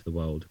it out into the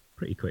world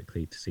pretty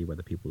quickly to see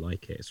whether people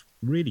like it. It's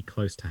really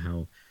close to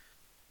how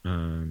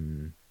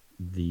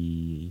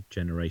the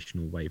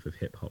generational wave of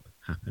hip hop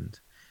happened,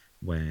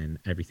 when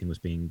everything was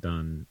being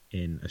done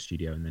in a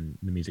studio and then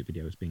the music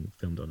video was being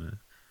filmed on a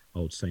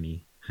old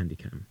Sony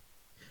Handycam.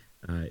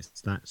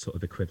 It's that sort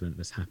of equivalent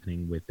that's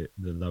happening with the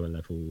lower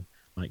level,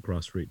 like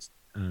grassroots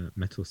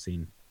metal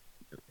scene,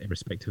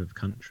 irrespective of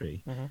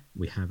country.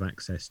 We have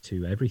access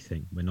to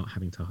everything. We're not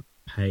having to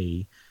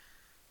pay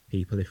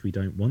people if we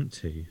don't want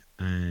to,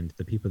 and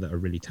the people that are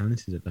really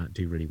talented at that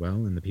do really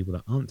well, and the people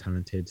that aren't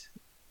talented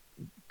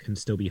can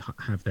still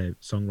have their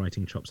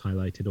songwriting chops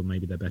highlighted, or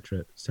maybe they're better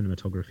at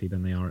cinematography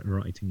than they are at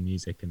writing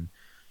music, and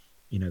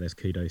there's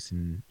kudos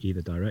in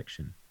either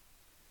direction.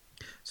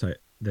 So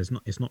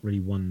it's not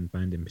really one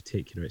band in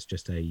particular, it's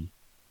just a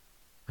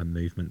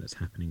movement that's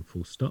happening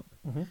full stop.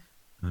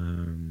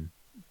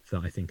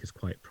 That I think is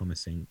quite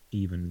promising,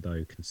 even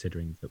though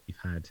considering that we've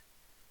had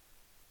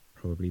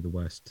probably the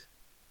worst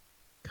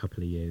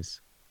couple of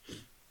years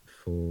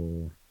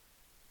for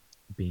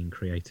being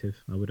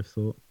creative, I would have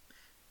thought.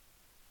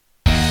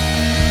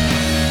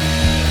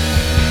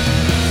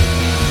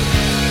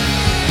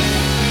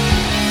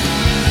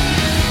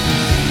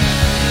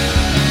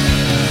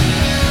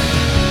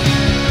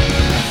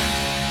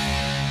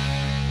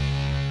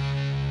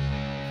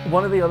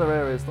 One of the other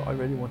areas that I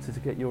really wanted to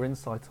get your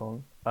insight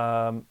on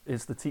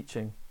is the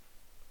teaching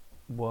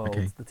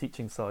world, the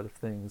teaching side of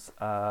things.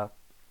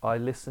 I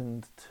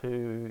listened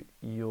to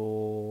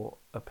your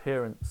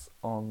appearance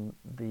on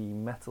the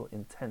Metal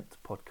Intent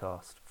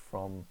podcast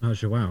from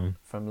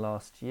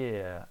last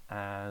year,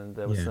 and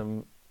there were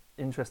some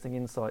interesting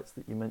insights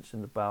that you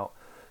mentioned about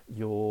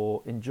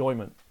your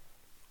enjoyment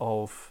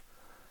of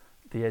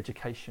the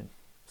education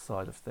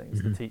side of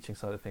things, the teaching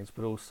side of things,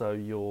 but also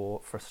your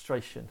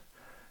frustration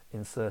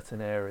in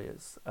certain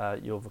areas.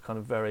 You're kind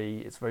of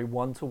it's very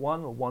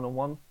one-to-one or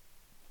one-on-one,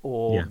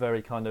 or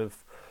very kind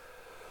of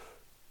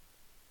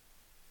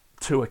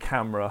to a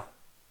camera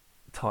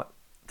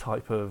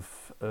type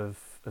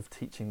of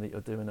teaching that you're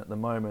doing at the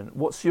moment.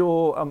 What's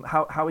your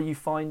how are you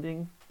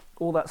finding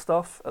all that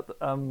stuff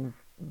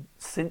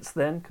since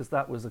then? Because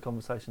that was a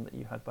conversation that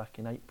you had back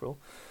in April.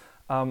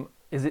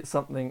 Is it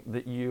something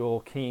that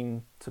you're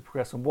keen to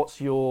progress on? What's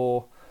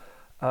your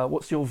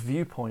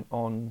viewpoint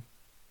on,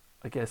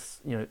 I guess,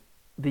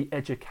 the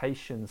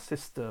education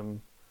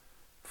system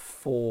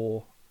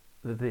for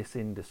this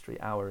industry,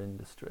 our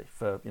industry,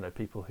 for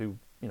people who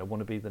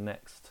want to be the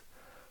next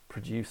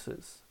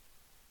producers?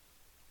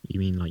 You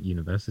mean like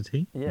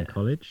university and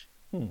college?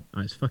 Oh,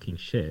 it's fucking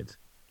shit.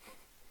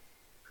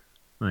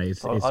 Like,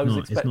 I was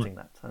expecting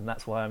that, and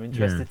that's why I'm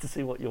interested to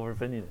see what your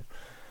opinion is.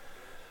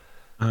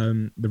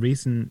 The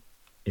reason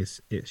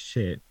it's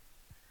shit,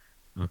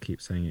 I'll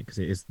keep saying it because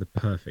it is the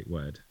perfect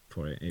word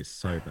for it. It's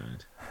so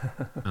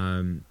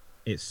bad.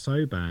 It's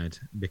so bad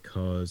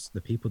because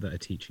the people that are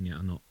teaching it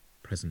are not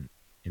present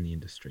in the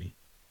industry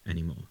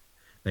anymore.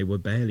 They were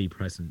barely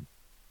present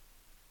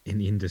in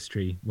the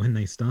industry when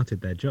they started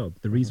their job.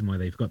 The reason why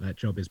they've got that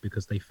job is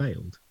because they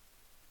failed.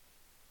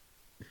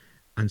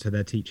 And so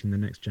they're teaching the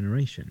next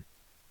generation.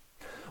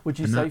 Would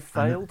you And say that,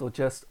 failed,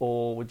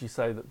 or would you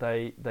say that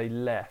they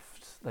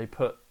left? They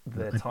put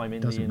their time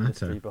in the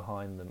industry matter.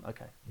 behind them.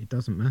 Okay. It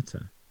doesn't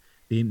matter.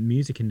 The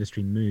music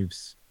industry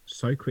moves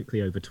so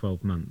quickly over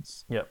 12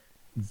 months Yep.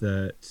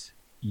 that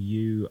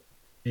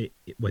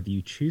whether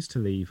you choose to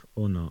leave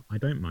or not, I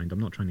don't mind. I'm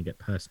not trying to get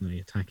personally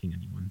attacking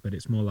anyone, but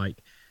it's more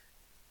like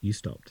you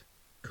stopped.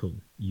 Cool.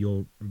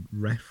 Your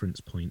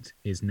reference point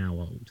is now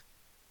old.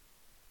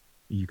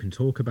 You can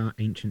talk about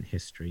ancient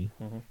history,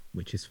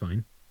 which is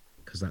fine,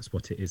 because that's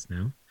what it is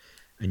now.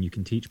 And you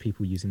can teach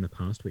people using the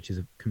past, which is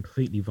a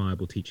completely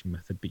viable teaching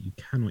method, but you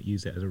cannot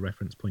use it as a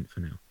reference point for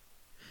now.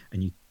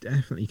 And you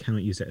definitely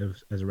cannot use it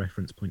as a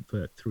reference point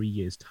for 3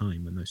 years'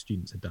 time when those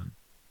students are done.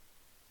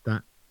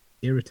 That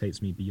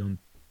irritates me beyond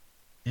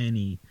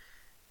any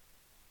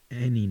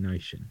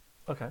notion.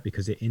 Okay.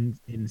 Because it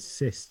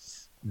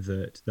insists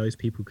that those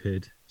people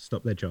could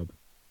stop their job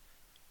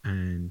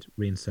and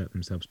reinsert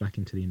themselves back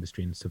into the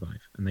industry and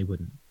survive, and they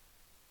wouldn't.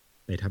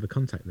 They'd have a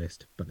contact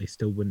list, but they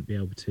still wouldn't be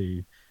able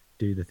to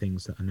do the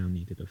things that are now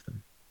needed of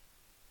them.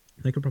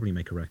 They could probably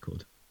make a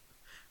record,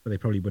 but they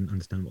probably wouldn't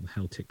understand what the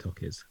hell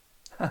TikTok is.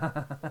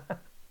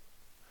 And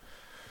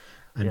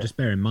just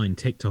bear in mind,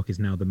 TikTok is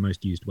now the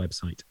most used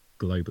website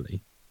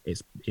globally.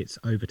 It's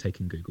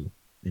overtaken Google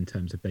in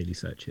terms of daily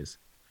searches.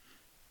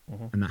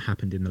 And that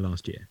happened in the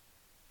last year.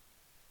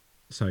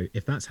 So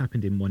if that's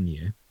happened in 1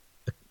 year,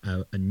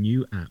 a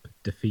new app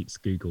defeats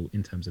Google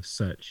in terms of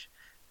search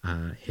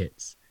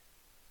hits.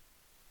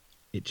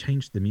 It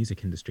changed the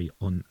music industry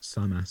on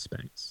some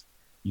aspects.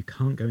 You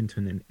can't go into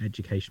an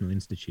educational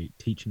institute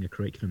teaching a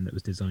curriculum that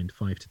was designed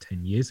 5 to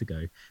 10 years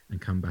ago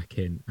and come back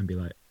in and be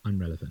like, I'm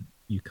relevant.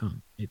 You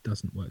can't. It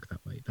doesn't work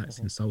that way. That's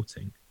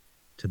insulting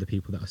to the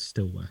people that are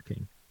still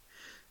working.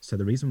 So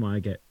the reason why I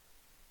get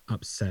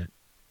upset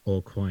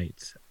or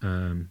quite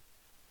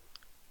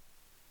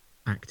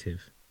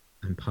active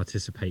and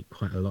participate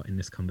quite a lot in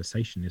this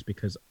conversation is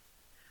because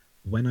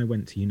when I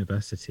went to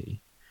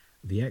university,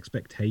 the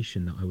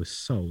expectation that I was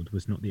sold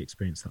was not the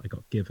experience that I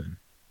got given.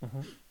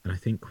 And I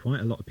think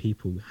quite a lot of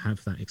people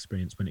have that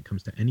experience when it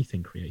comes to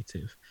anything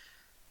creative,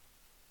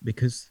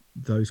 because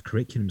those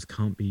curriculums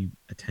can't be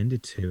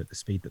attended to at the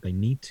speed that they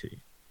need to,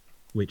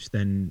 which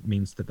then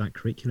means that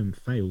curriculum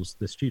fails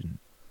the student.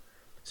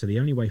 So the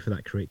only way for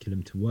that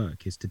curriculum to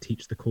work is to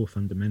teach the core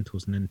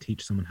fundamentals and then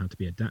teach someone how to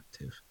be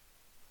adaptive.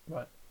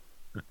 Right.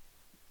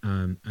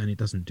 And it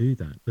doesn't do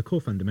that. The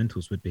core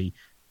fundamentals would be,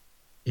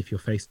 if you're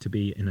faced to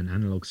be in an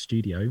analog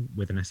studio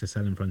with an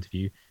SSL in front of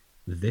you,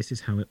 this is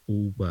how it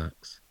all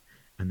works.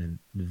 And then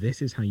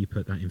this is how you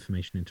put that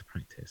information into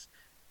practice.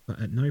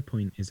 But at no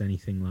point is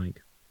anything like,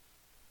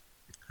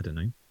 I don't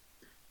know,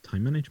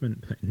 time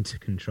management put into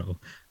control,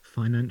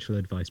 financial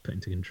advice put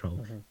into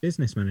control,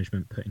 business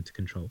management put into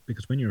control.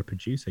 Because when you're a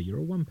producer, you're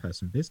a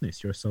one-person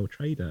business, you're a sole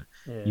trader.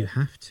 Yeah. You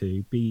have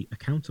to be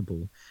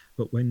accountable.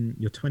 But when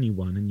you're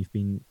 21 and you've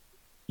been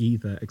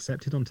either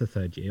accepted onto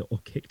third year or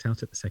kicked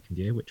out at the second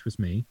year, which was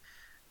me,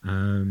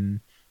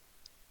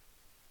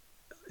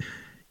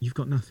 you've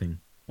got nothing.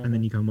 And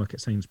then you go and work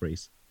at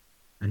Sainsbury's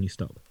and you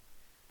stop,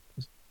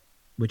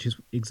 which is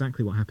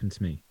exactly what happened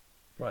to me.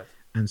 Right.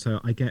 And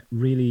so I get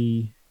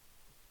really,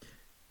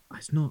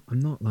 I'm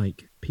not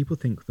like, people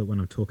think that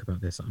when I talk about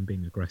this, I'm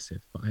being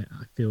aggressive, but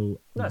I feel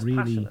it's really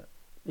passionate.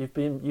 You've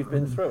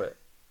been through it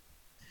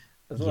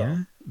as well.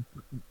 Yeah,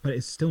 but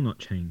it's still not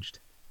changed.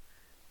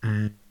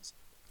 And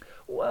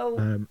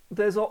well,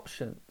 there's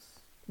options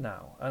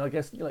now, and I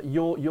guess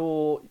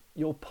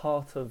you're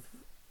part of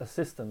a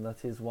system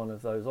that is one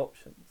of those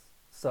options.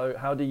 So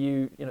how do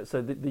you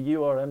so the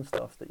URM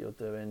stuff that you're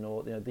doing,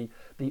 or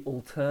the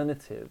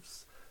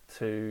alternatives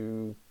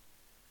to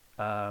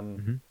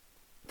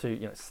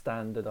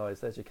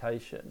standardized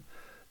education,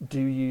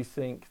 do you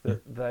think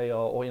that they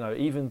are, or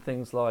even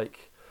things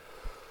like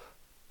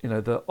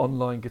the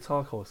online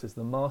guitar courses,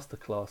 the master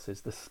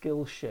classes, the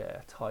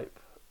Skillshare type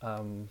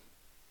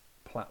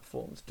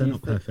platforms, they're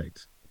not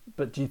perfect,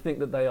 but do you think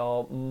that they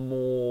are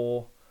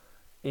more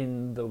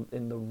in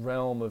the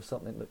realm of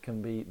something that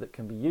can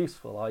be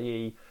useful,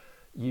 i.e.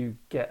 you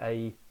get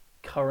a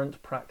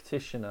current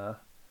practitioner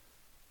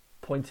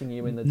pointing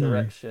you in the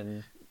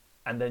direction,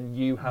 and then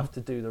you have to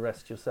do the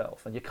rest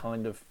yourself, and you're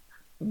kind of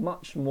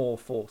much more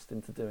forced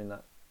into going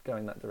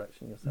that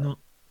direction yourself?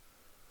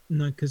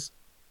 No, because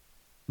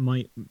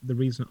the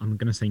reason I'm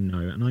going to say no,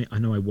 and I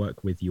know I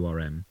work with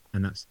URM,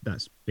 and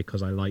that's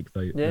because I like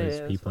those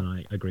people, and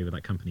I agree with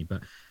that company,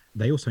 but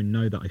they also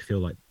know that I feel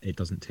like it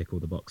doesn't tick all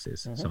the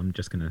boxes. So I'm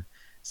just going to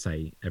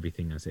say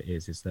everything as it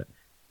is that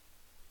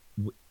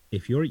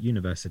if you're at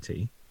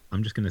university,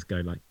 I'm just going to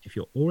go like, if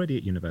you're already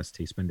at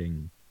university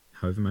spending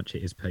however much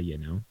it is per year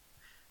now,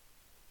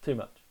 too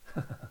much.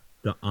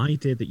 The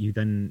idea that you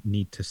then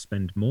need to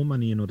spend more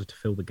money in order to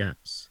fill the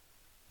gaps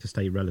to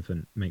stay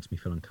relevant makes me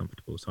feel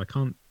uncomfortable. So I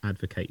can't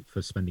advocate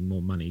for spending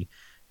more money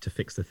to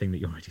fix the thing that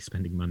you're already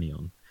spending money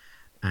on.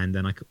 And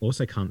then I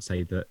also can't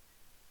say that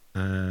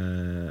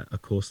a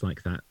course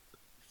like that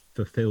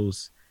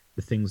fulfills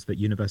the things that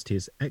university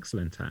is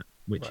excellent at,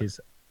 which is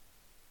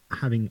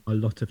having a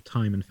lot of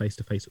time and face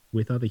to face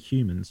with other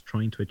humans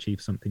trying to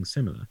achieve something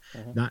similar.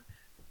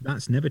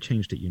 That's never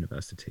changed at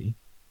university.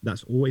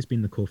 That's always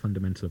been the core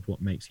fundamental of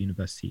what makes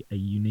university a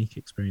unique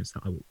experience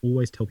that I will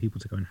always tell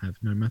people to go and have,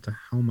 no matter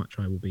how much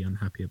I will be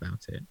unhappy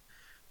about it,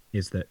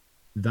 is that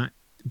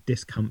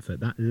discomfort,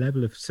 that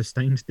level of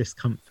sustained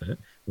discomfort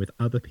with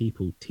other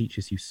people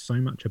teaches you so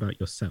much about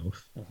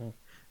yourself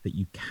that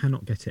you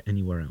cannot get it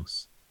anywhere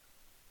else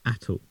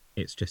at all.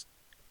 It's just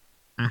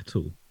at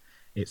all.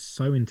 It's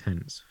so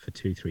intense for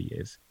 2-3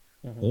 years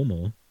or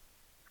more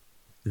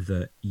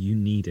that you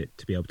need it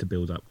to be able to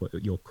build up what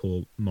your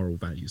core moral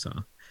values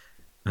are,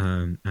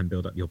 and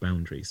build up your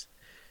boundaries.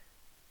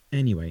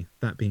 Anyway,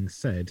 that being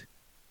said,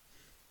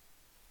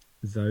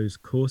 those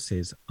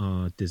courses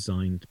are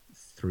designed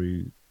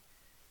through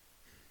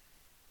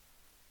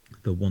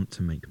the want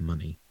to make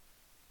money,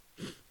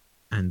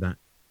 and that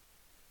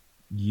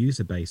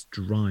user base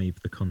drive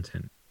the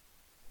content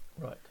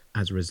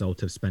as a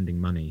result of spending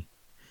money,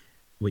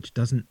 which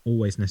doesn't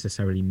always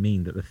necessarily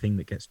mean that the thing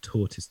that gets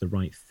taught is the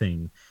right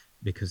thing,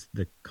 because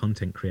the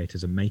content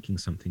creators are making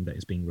something that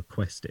is being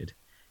requested.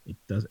 It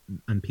does,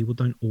 and people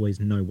don't always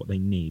know what they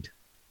need.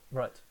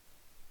 Right.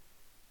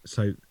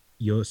 So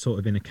you're sort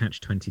of in a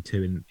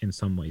catch-22 in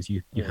some ways.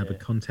 You have a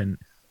content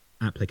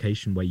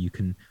application where you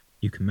can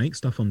make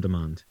stuff on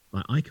demand.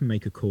 Like, I can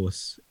make a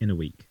course in a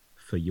week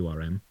for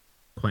URM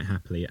quite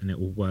happily, and it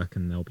will work,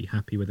 and they'll be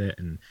happy with it,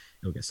 and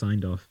it'll get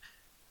signed off.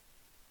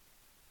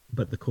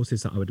 But the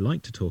courses that I would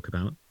like to talk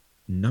about,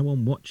 no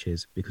one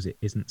watches because it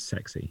isn't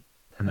sexy.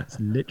 And that's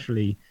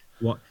literally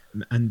what,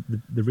 and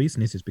the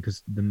reason is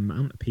because the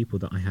amount of people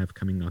that I have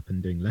coming up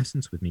and doing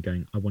lessons with me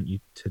going, I want you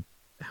to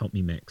help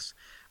me mix.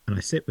 And I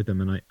sit with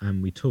them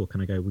and we talk,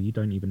 and I go, well, you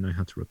don't even know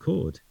how to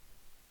record.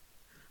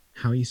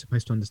 How are you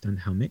supposed to understand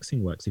how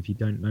mixing works if you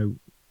don't know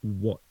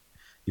what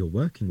you're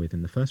working with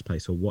in the first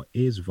place, or what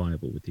is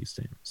viable with these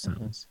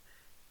sounds?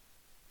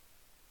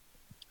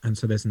 And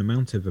so there's an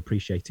amount of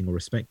appreciating or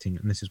respecting,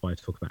 and this is why I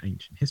talk about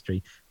ancient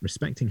history,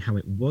 respecting how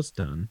it was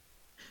done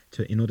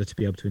in order to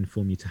be able to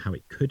inform you to how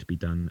it could be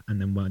done,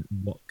 and then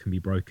what can be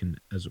broken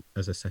as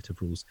a set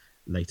of rules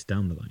later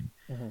down the line.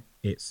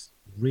 It's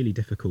really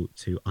difficult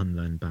to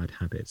unlearn bad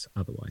habits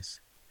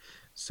otherwise.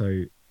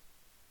 So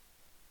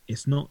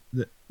it's not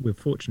that we're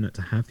fortunate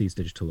to have these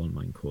digital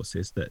online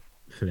courses that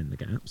fill in the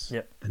gaps.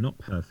 They're not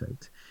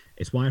perfect.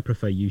 It's why I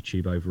prefer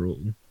YouTube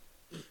overall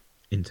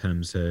in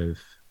terms of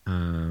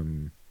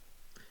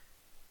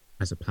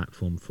as a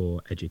platform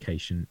for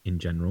education in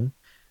general,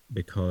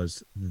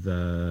 because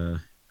the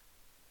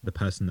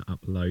person that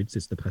uploads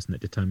is the person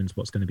that determines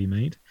what's going to be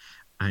made,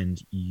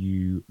 and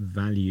you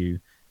value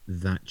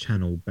that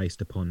channel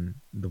based upon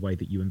the way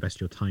that you invest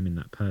your time in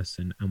that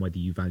person and whether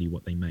you value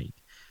what they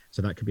make.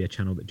 So that could be a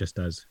channel that just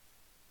does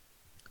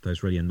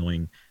those really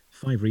annoying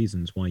 5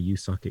 reasons why you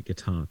suck at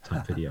guitar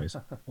type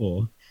videos,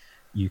 or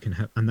you can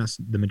have, and that's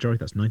the majority,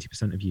 that's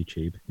 90% of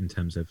YouTube in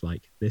terms of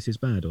like, this is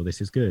bad or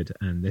this is good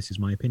and this is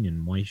my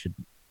opinion, why you should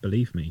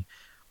believe me.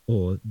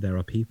 Or there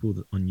are people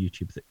on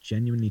YouTube that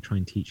genuinely try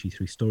and teach you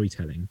through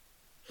storytelling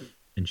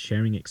and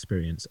sharing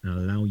experience and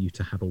allow you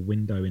to have a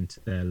window into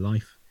their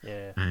life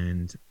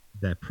and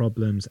their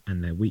problems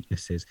and their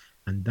weaknesses.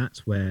 And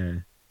that's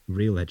where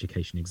real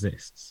education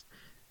exists.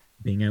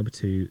 Being able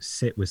to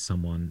sit with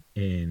someone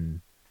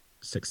in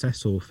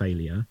success or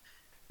failure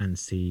and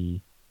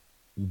see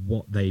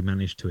what they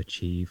managed to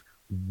achieve,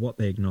 what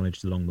they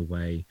acknowledged along the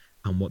way,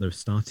 and what their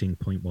starting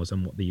point was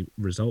and what the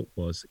result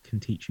was, can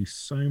teach you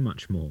so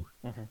much more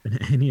than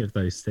any of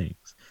those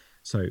things.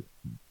 So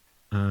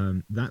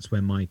that's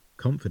where my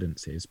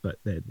confidence is, but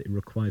it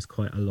requires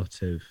quite a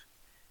lot of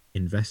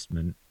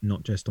investment,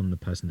 not just on the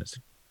person that's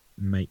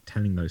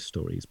telling those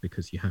stories,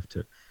 because it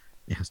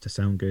has to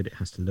sound good, it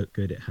has to look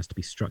good, it has to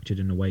be structured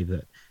in a way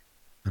that,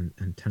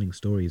 and telling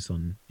stories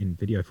in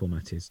video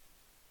format is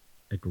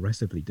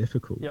aggressively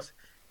difficult,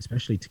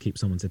 especially to keep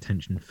someone's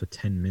attention for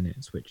 10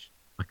 minutes, which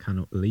I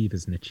cannot believe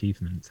is an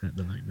achievement at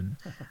the moment.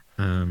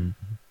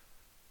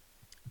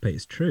 But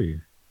it's true.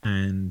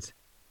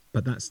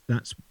 But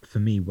that's for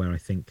me where I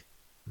think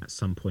at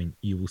some point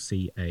you will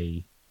see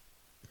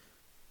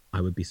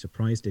I would be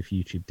surprised if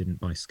YouTube didn't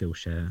buy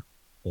Skillshare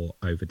or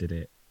overdid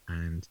it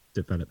and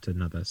developed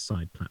another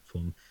side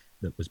platform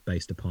that was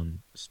based upon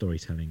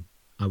storytelling.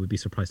 I would be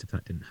surprised if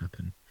that didn't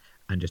happen,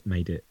 and just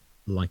made it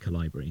like a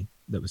library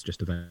that was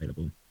just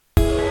available.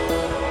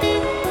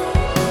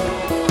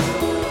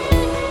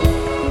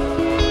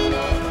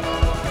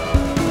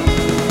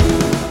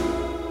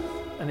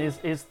 And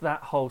is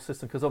that whole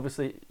system, because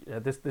obviously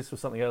this was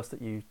something else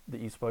that you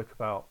spoke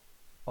about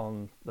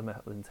on the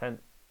Metal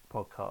Intent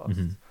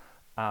podcast,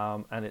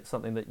 and it's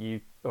something that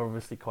you are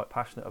obviously quite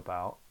passionate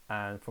about,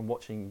 and from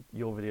watching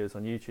your videos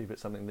on YouTube,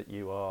 it's something that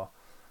you are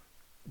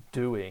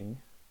doing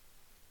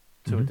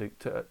to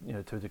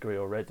a degree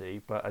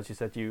already. But as you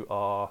said, you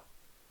are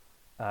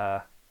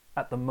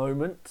at the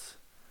moment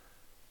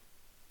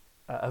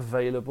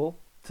available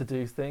to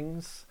do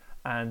things,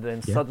 and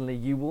then suddenly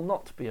you will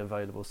not be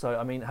available. So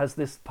I mean, has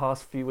this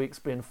past few weeks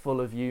been full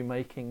of you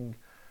making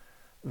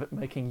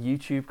making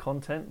YouTube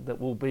content that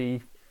will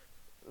be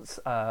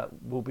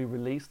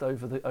released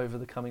over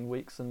the coming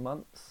weeks and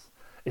months?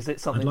 Is it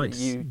something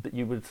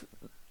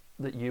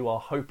that you are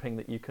hoping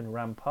that you can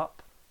ramp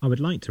up? I would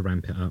like to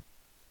ramp it up.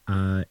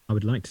 I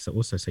would like to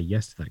also say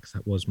yes to that, because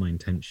that was my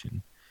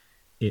intention.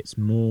 It's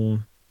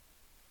more,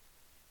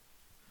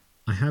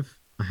 I have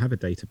a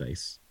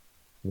database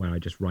where I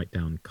just write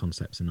down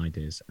concepts and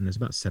ideas, and there's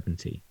about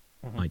 70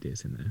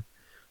 ideas in there,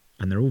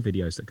 and they're all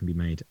videos that can be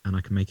made, and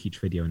I can make each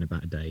video in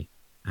about a day.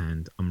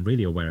 And I'm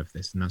really aware of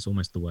this, and that's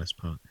almost the worst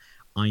part.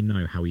 I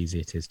know how easy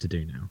it is to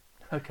do now.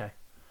 Okay.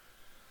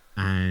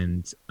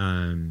 And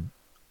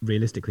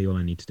realistically, all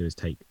I need to do is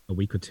take a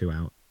week or two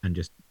out and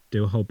just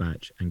do a whole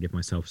batch and give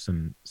myself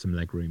some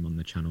leg room on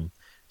the channel,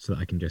 so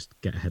that I can just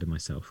get ahead of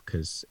myself.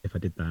 Because if I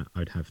did that, I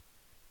would have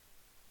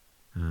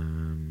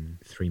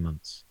 3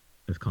 months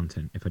of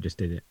content if I just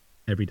did it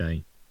every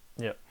day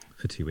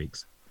for 2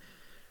 weeks.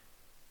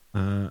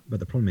 But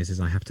the problem is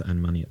I have to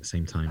earn money at the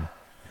same time.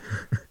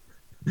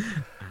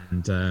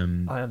 And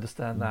I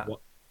understand that.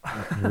 What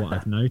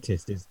I've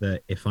noticed is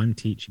that if I'm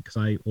teaching,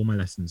 because all my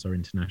lessons are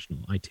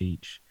international, I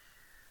teach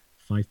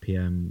 5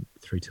 p.m.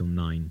 through till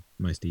 9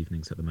 most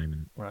evenings at the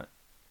moment. Right.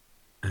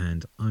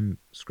 And I'm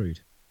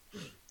screwed.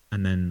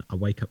 And then I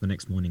wake up the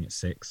next morning at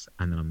 6,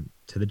 and then I'm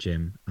to the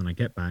gym, and I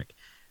get back,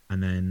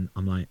 and then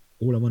I'm like,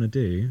 all I want to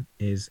do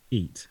is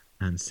eat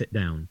and sit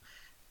down.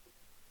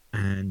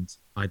 And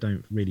I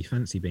don't really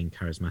fancy being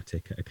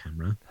charismatic at a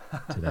camera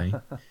today.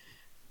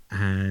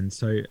 And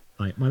so,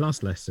 like, my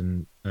last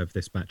lesson of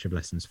this batch of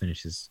lessons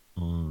finishes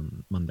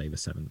on Monday the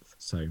 7th.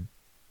 So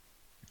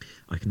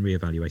I can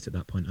reevaluate at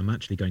that point. I'm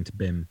actually going to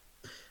BIM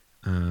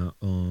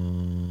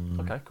on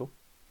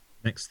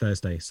next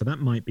Thursday. So that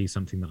might be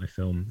something that I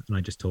film and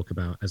I just talk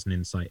about as an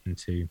insight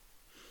into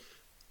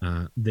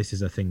this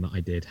is a thing that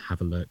I did.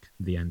 Have a look.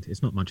 The end.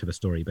 It's not much of a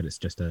story, but it's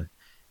just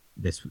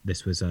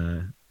this was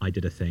I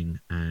did a thing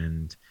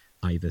and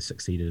I either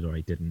succeeded or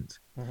I didn't.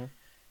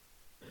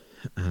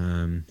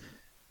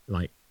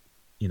 Like,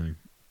 you know,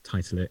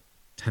 title it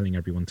 "Telling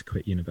Everyone to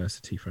Quit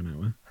University for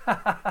an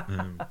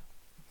Hour."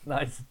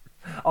 Nice.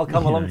 I'll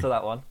come along to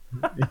that one.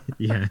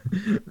 Yeah.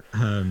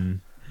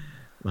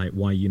 Like,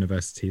 why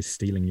university is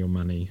stealing your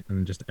money,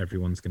 and just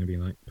everyone's going to be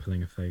like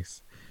pulling a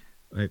face.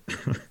 Like,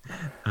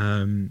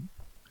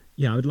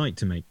 yeah, I would like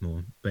to make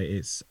more, but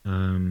it's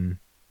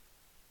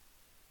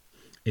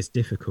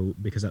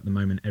difficult because at the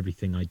moment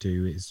everything I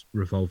do is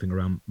revolving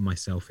around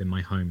myself in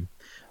my home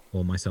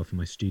or myself in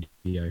my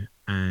studio,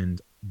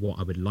 and what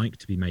I would like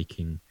to be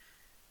making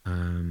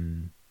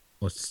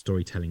or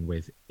storytelling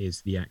with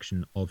is the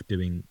action of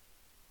doing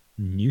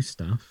new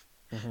stuff,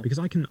 because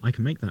I can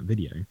make that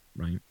video,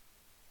 right?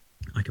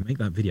 I can make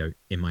that video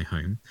in my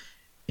home,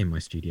 in my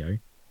studio,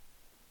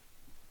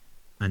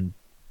 and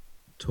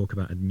talk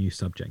about a new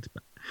subject.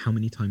 But how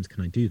many times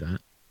can I do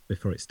that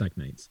before it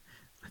stagnates?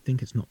 I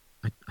think it's not.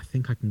 I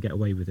think I can get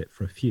away with it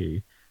for a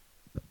few,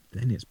 but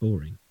then it's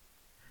boring,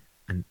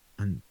 and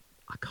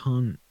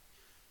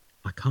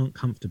I can't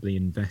comfortably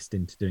invest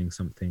into doing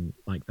something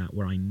like that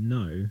where I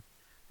know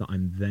that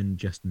I'm then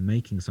just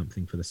making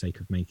something for the sake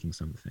of making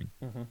something.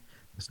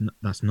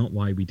 That's not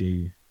why we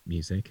do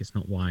music. It's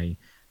not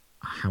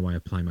how I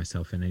apply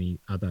myself in any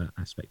other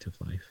aspect of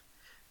life.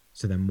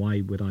 So then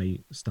why would I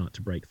start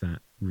to break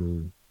that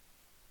rule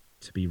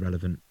to be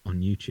relevant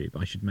on YouTube?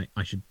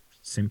 I should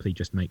simply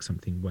just make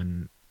something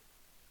when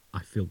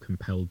I feel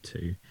compelled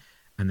to,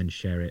 and then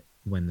share it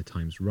when the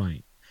time's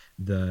right.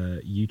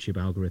 The YouTube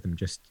algorithm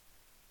just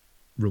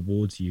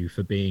rewards you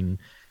for being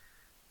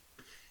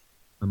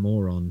a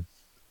moron,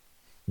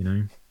 you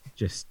know,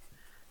 just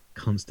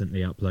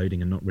constantly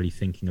uploading and not really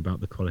thinking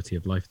about the quality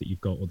of life that you've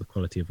got or the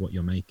quality of what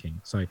you're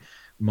making. So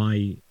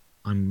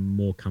I'm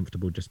more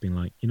comfortable just being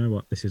like, you know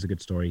what, this is a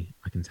good story.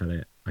 I can tell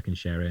it, I can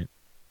share it,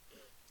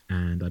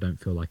 and I don't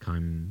feel like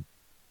I'm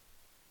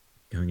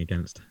going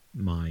against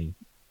my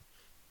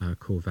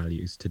core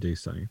values to do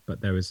so. But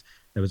there was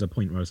a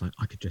point where I was like,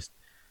 I could just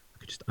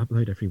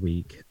upload every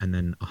week, and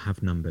then I'll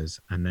have numbers,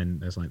 and then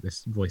there's like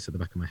this voice at the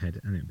back of my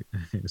head, and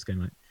it was going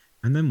like,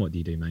 and then what do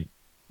you do, mate?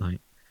 Like,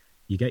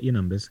 you get your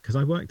numbers, because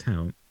I worked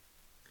out,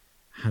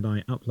 had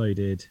I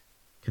uploaded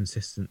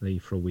consistently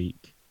for a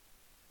week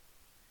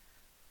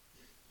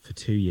for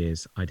 2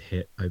 years, I'd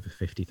hit over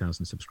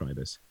 50,000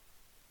 subscribers.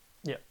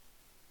 Yeah.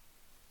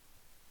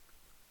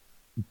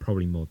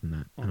 Probably more than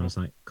that. And I was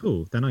like,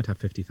 cool, then I'd have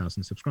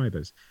 50,000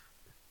 subscribers.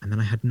 And then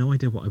I had no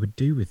idea what I would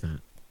do with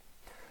that.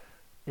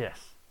 Yes.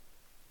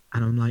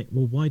 And I'm like,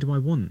 well, why do I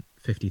want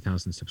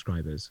 50,000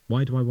 subscribers?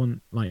 Why do I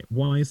want, like,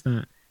 why is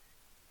that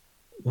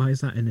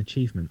an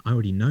achievement? I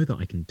already know that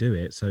I can do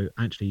it. So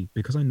actually,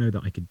 because I know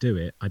that I could do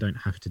it, I don't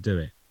have to do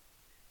it.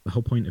 The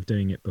whole point of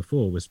doing it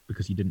before was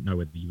because you didn't know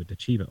whether you would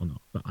achieve it or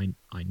not. But I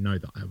know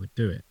that I would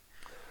do it.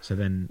 So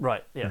then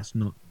that's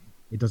not,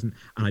 it doesn't,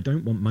 and I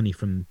don't want money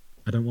from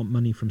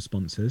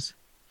sponsors.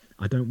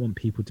 I don't want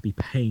people to be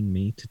paying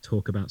me to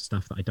talk about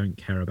stuff that I don't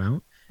care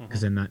about,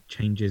 because then that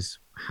changes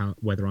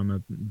whether I'm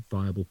a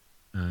viable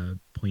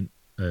point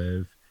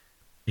of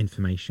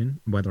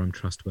information, whether I'm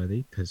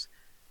trustworthy, because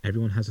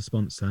everyone has a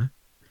sponsor,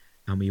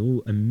 and we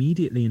all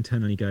immediately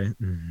internally go,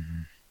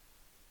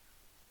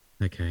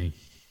 okay,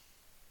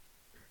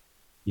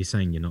 you're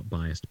saying you're not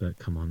biased, but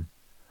come on,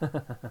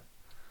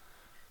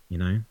 you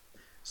know?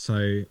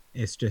 So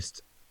it's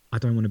just, I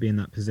don't want to be in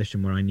that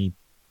position where I need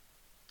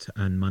to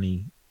earn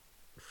money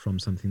from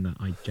something that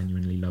I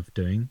genuinely love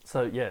doing.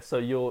 So yeah, so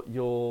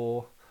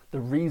your the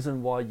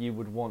reason why you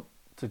would want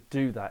to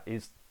do that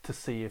is to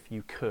see if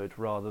you could,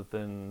 rather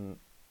than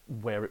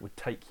where it would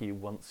take you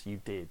once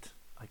you did,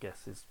 I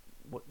guess, is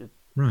what you're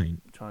Right.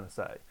 trying to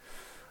say.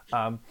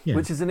 Yeah.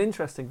 Which is an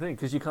interesting thing,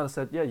 because you kind of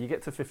said, yeah, you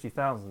get to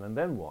 50,000 and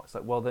then what? It's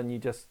like, well, then you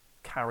just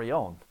carry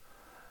on,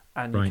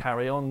 and you Right.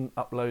 carry on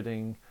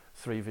uploading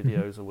 3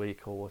 videos a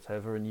week or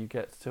whatever, and you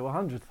get to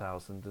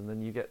 100,000, and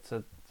then you get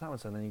to so and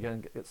so, and then you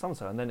get so and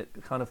so, and then it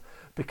kind of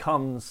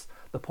becomes,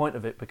 the point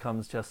of it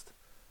becomes just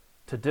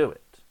to do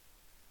it,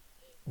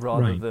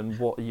 rather Right. than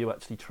what are you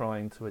actually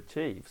trying to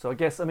achieve. So I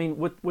guess, I mean,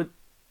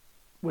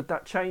 would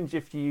that change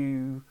if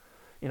you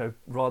know,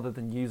 rather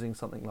than using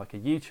something like a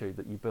YouTube,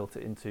 that you built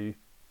it into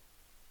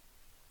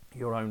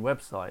your own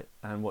website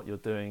and what you're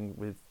doing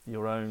with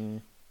your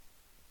own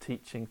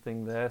teaching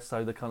thing there?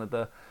 So the kind of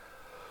the,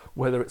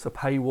 whether it's a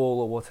paywall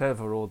or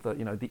whatever, or the,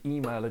 you know, the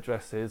email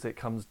addresses, it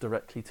comes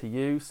directly to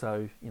you.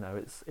 So, you know,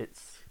 it's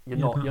you're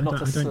Yeah, but not a I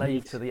don't slave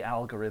need to the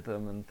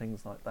algorithm and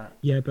things like that.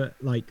 Yeah, but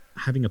like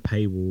having a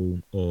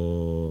paywall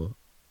or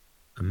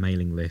a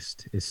mailing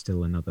list is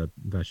still another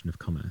version of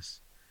commerce.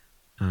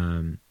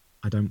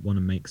 I don't want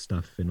to make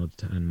stuff in order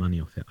to earn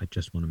money off it. I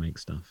just want to make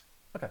stuff.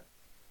 Okay.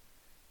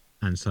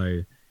 And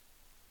so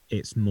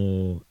it's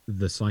more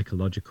the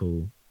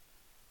psychological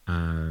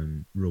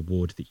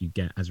reward that you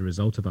get as a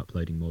result of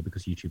uploading more,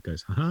 because YouTube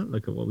goes, haha,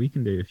 look at what we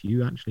can do if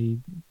you actually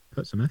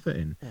put some effort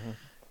in. Mm-hmm.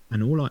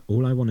 And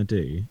all I want to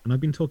do, and I've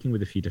been talking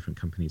with a few different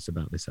companies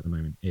about this at the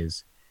moment,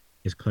 is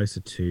closer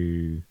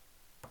to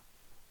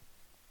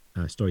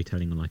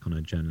storytelling on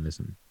a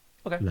journalism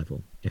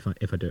level. If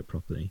I do it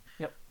properly,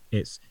 Yep.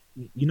 It's,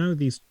 you know,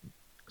 these.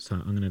 So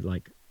I'm gonna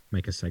like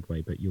make a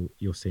segue, but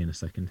you'll see in a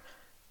second.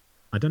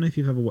 I don't know if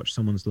you've ever watched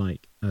someone's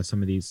like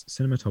some of these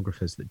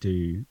cinematographers that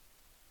do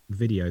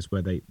videos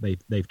where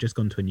they've just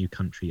gone to a new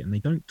country and they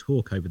don't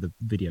talk over the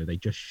video, they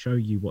just show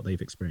you what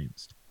they've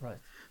experienced. Right.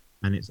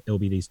 And it'll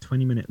be these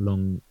 20-minute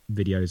long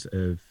videos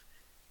of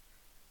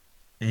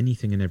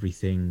anything and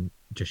everything,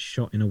 just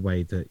shot in a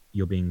way that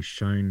you're being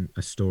shown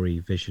a story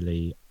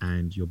visually,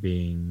 and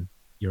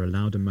you're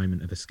allowed a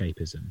moment of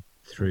escapism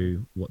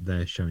through what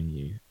they're showing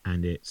you,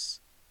 and it's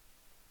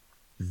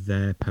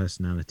their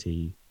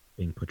personality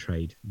being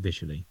portrayed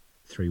visually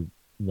through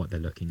what they're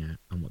looking at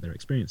and what they're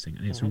experiencing.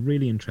 And it's a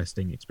really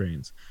interesting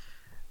experience.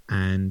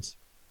 And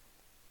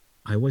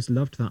I always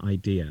loved that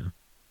idea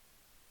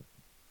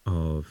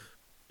of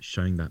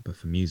showing that, but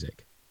for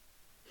music.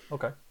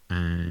 Okay.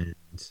 And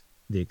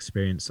the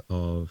experience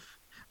of,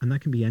 and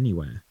that can be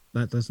anywhere.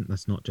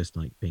 That's not just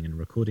like being in a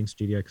recording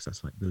studio, because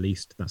that's like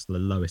that's the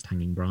lowest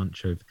hanging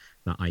branch of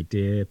that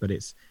idea. But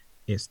it's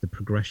the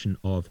progression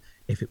of,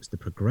 if it was the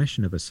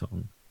progression of a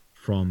song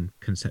from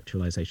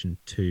conceptualization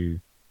to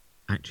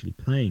actually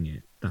playing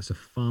it, that's a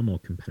far more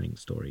compelling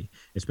story,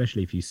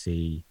 especially if you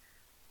see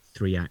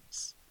 3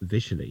 acts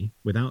visually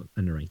without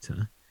a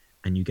narrator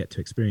and you get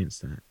to experience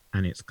that.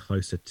 And it's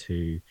closer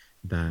to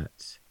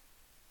that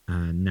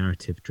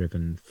narrative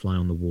driven fly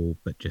on the wall,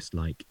 but just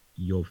like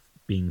you're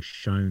being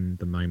shown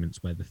the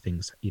moments where the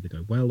things either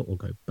go well or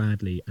go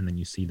badly, and then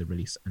you see the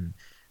release and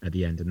at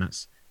the end. And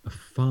that's a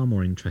far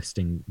more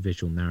interesting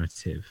visual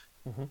narrative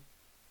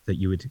that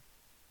you would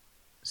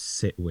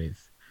sit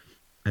with.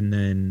 And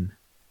then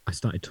I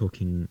started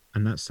talking,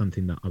 and that's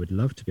something that I would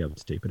love to be able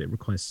to do, but it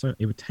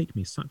would take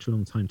me such a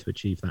long time to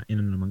achieve that in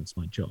and amongst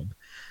my job,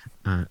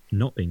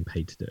 not being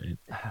paid to do it.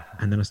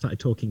 And then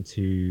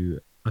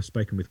I've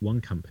spoken with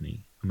one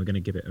company, and we're going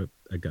to give it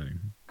a go.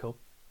 Cool.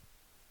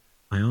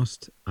 I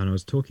asked, and I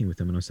was talking with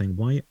them, and I was saying,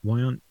 why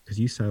aren't, because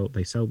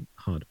they sell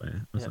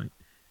hardware. I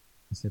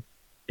said,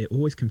 it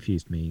always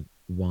confused me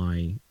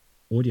why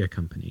audio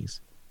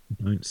companies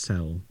don't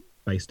sell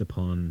based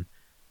upon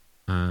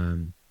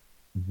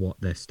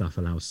what their stuff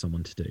allows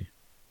someone to do.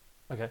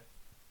 Okay.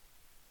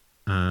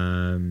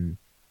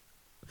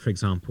 For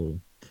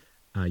example,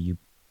 a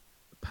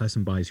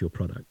person buys your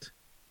product.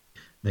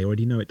 They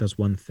already know it does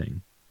one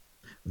thing.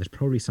 There's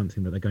probably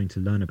something that they're going to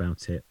learn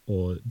about it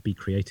or be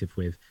creative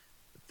with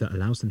that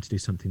allows them to do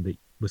something that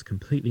was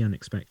completely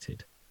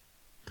unexpected,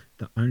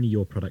 that only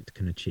your product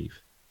can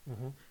achieve.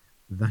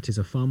 That is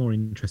a far more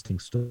interesting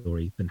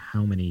story than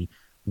how many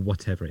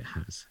whatever it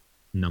has,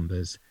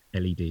 numbers,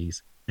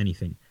 LEDs,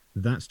 anything.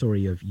 That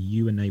story of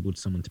you enabled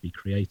someone to be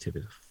creative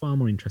is a far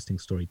more interesting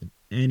story than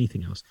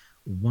anything else.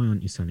 Why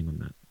aren't you selling on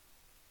that?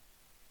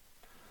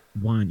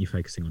 Why aren't you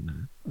focusing on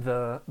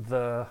that?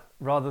 The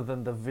rather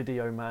than the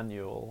video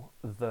manual,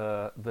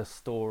 the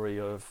story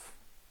of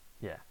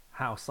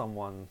how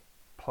someone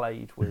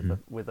played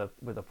with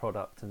a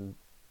product and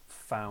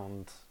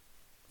found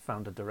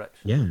a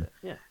direction with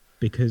it.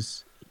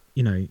 Because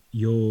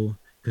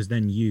because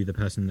then the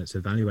person that's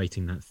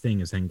evaluating that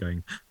thing is then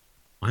going,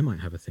 I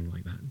might have a thing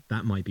like that.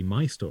 That might be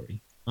my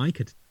story. I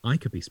could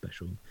be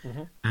special.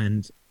 Mm-hmm.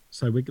 And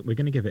so we're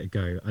going to give it a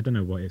go. I don't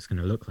know what it's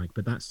going to look like,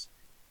 but that's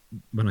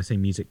when I say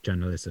music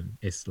journalism,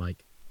 it's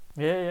like,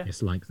 yeah,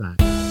 it's like that.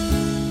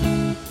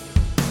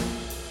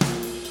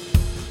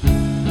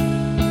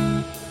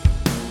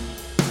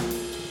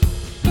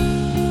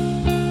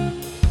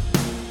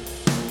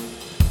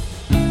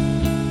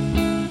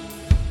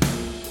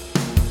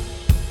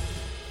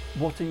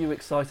 What are you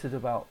excited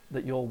about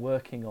that you're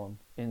working on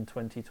in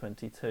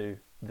 2022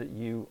 that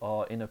you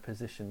are in a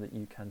position that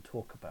you can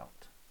talk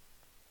about?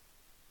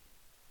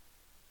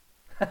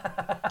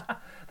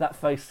 That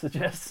face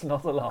suggests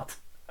not a lot.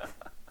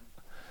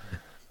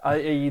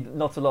 I.e.,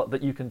 not a lot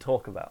that you can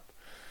talk about.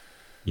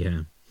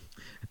 Yeah.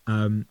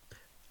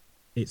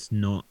 It's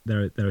not,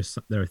 there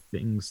are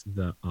things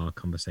that are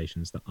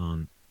conversations that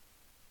aren't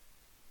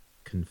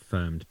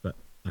confirmed, but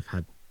I've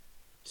had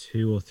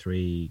 2 or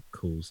 3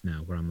 calls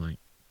now where I'm like,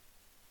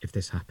 if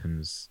this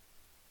happens,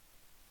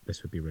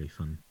 this would be really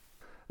fun.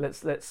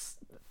 Let's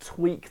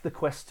tweak the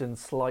question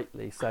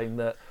slightly, saying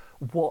that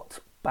what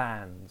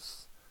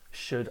bands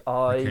should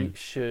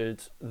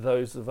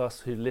those of us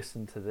who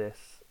listen to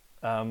this,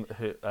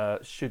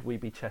 should we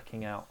be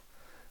checking out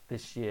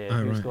this year?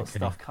 Who's got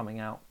stuff coming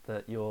out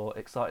that you're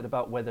excited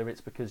about, whether it's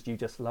because you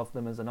just love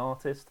them as an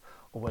artist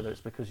or whether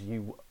it's because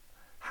you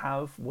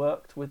have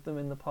worked with them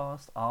in the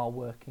past, are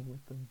working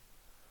with them?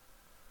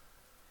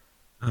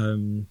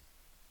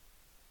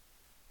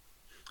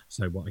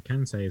 So what I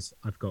can say is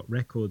I've got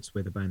records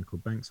with a band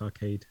called Banks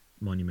Arcade,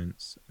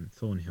 Monuments, and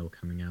Thornhill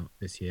coming out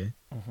this year.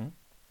 Mm-hmm.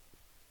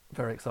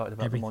 Very excited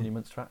about the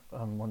Monuments track,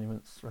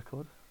 Monuments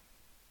record.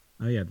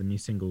 Oh yeah, the new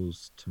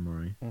single's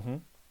tomorrow. Mm-hmm.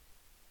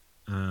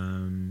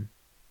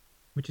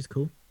 Which is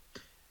cool.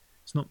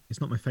 It's not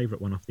my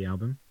favourite one off the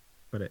album,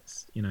 but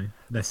it's, you know,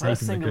 they're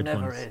saving the good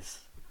never ones. Is.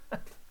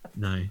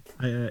 No,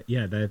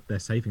 yeah, they're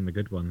saving the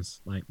good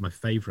ones. Like my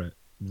favourite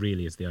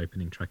really is the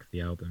opening track of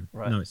the album.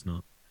 Right. No, it's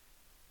not.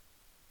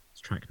 It's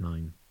track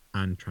 9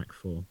 and track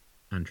 4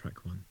 and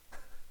track 1.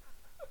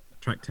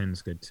 Track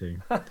 10's good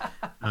too.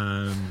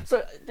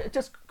 So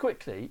just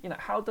quickly, you know,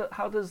 how did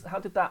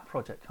that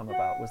project come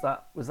about? Was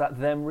that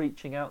them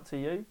reaching out to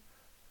you?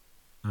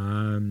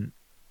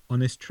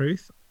 Honest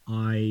truth,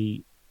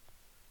 I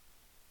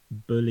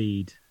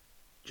bullied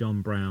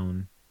John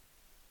Brown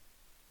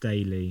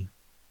daily.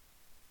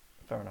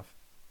 Fair enough.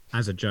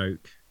 As a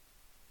joke,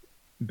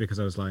 because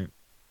I was like,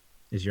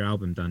 "Is your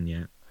album done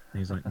yet?" And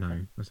he's like,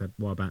 "No." I said,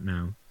 "What about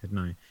now?" He said,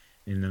 "No."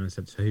 And then I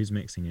said, "So who's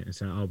mixing it?" And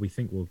said, "Oh, we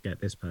think we'll get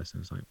this person."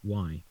 I was like,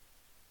 "Why?"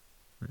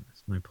 Like,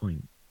 there's no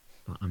point.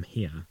 But I'm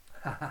here.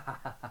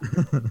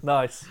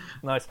 Nice.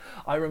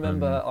 I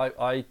remember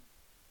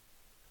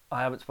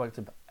I haven't spoken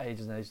to him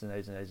ages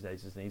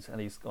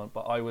and he's gone.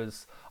 But I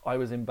was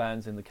in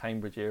bands in the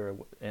Cambridge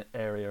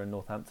area and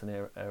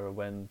Northampton era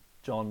when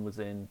John was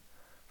in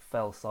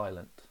Fell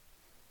Silent.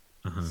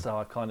 Uh-huh. So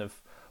I've kind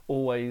of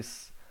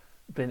always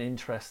been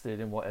interested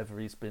in whatever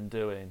he's been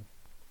doing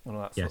and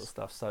all that sort of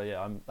stuff. So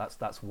yeah,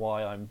 that's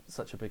why I'm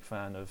such a big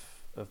fan of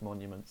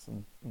Monuments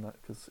and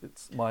that, because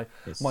it's my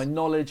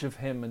knowledge of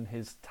him and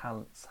his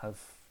talents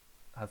have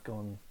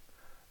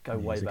go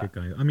way he's a back.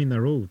 good guy. I mean,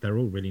 they're all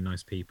really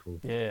nice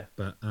people. Yeah.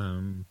 But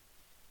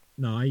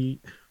no, I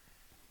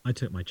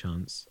took my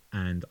chance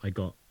and I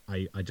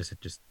just said,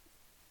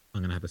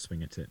 I'm gonna have a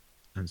swing at it,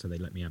 and so they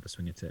let me have a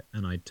swing at it,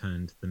 and I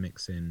turned the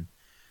mix in.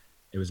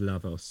 It was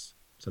Lavos,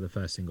 so the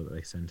first single that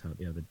they sent out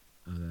the other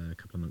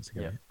couple of months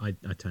ago. Yeah. I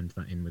turned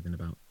that in within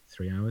about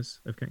 3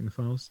 hours of getting the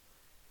files.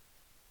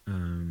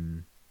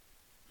 And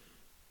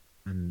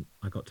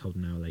I got told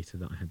an hour later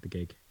that I had the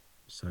gig.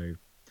 So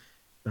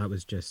that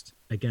was just,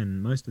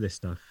 again, most of this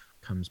stuff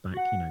comes back,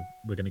 you know,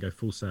 we're going to go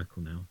full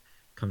circle now,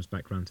 comes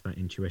back around to that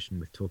intuition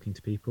with talking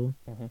to people.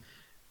 Mm-hmm.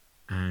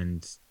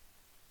 And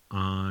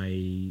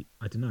I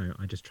don't know,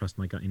 I just trust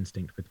my gut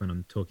instinct with when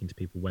I'm talking to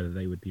people, whether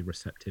they would be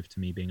receptive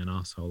to me being an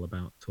arsehole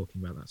about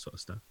talking about that sort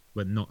of stuff,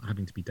 but not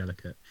having to be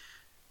delicate,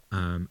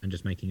 and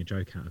just making a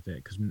joke out of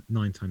it. Because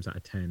 9 times out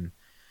of 10,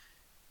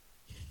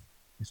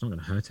 it's not going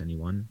to hurt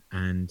anyone,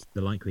 and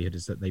the likelihood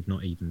is that they've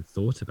not even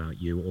thought about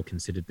you or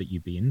considered that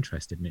you'd be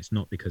interested, and it's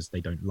not because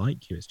they don't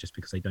like you, it's just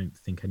because they don't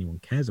think anyone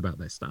cares about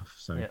their stuff.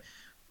 So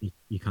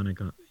you kind of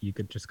got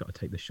to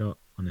take the shot,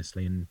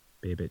 honestly, and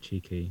be a bit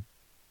cheeky.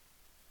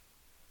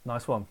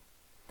 Nice one.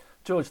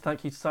 George,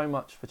 thank you so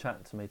much for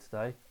chatting to me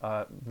today.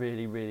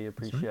 Really, really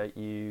appreciate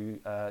you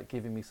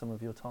giving me some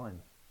of your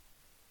time.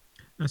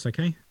 That's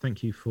okay.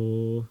 Thank you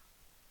for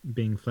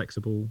being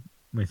flexible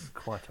with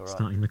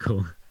starting the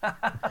call.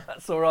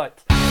 That's all right.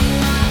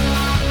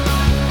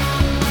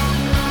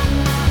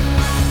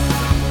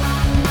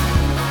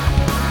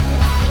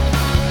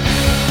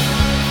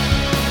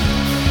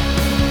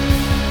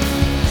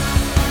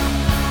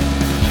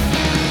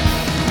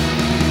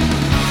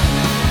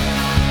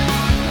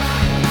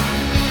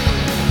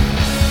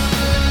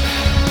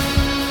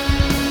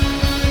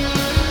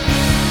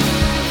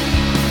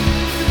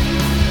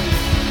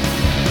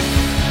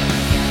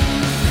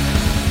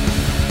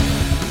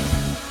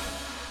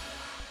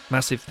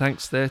 Massive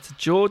thanks there to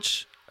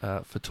George.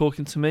 for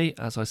talking to me.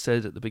 As I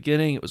said at the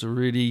beginning, it was a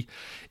really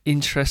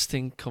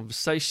interesting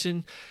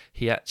conversation.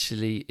 He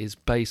actually is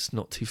based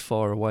not too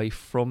far away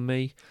from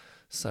me,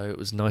 so it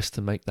was nice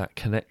to make that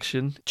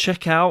connection.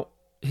 Check out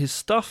his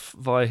stuff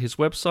via his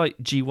website,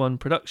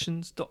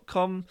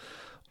 g1productions.com,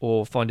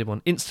 or find him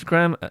on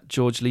Instagram at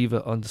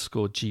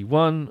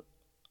georgelever_G1,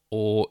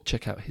 or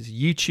check out his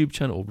YouTube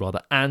channel,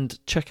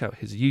 check out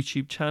his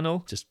YouTube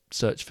channel. Just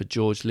search for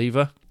George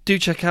Lever. Do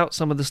check out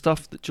some of the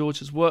stuff that George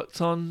has worked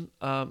on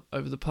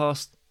over the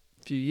past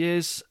few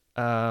years.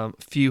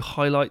 Few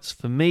highlights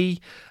for me.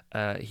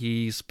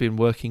 He's been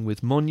working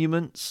with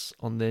Monuments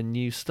on their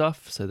new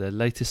stuff, so their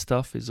latest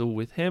stuff is all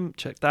with him.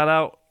 Check that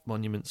out.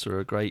 Monuments are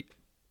a great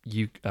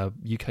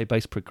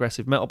UK-based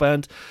progressive metal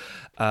band.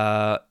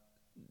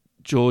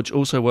 George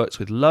also works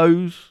with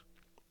Lowe's.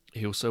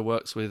 He also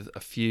works with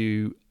a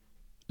few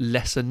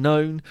lesser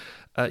known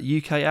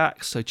UK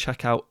acts, so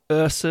check out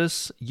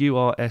Ursus,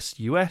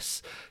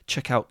 URSUS.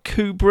 Check out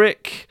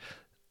Kubrick.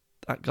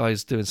 That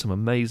guy's doing some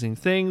amazing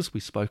things. We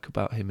spoke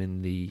about him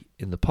in the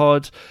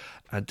pod.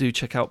 And do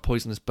check out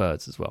Poisonous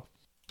Birds as well.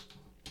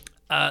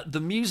 The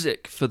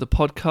music for the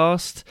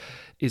podcast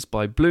is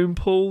by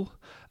Bloompool.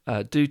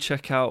 Do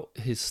check out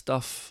his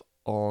stuff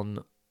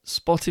on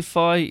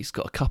Spotify. He's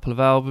got a couple of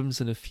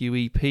albums and a few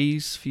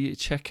EPs for you to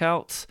check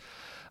out.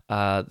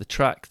 The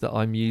track that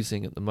I'm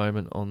using at the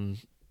moment on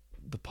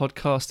the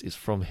podcast is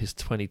from his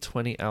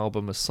 2020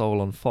 album, A Soul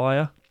on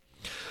Fire.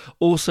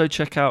 Also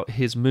check out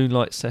his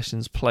Moonlight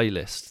Sessions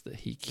playlist that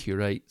he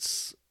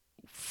curates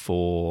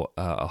for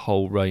a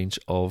whole range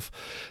of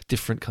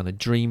different kind of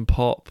dream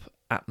pop,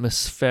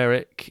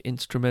 atmospheric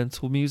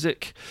instrumental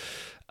music.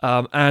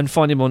 And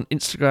find him on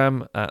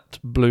Instagram at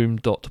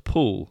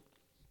bloom.pool.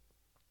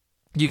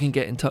 You can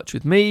get in touch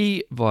with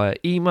me via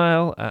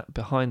email at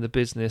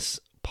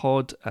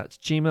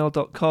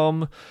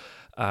behindthebusinesspod@gmail.com.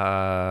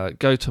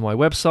 Go to my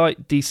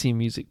website,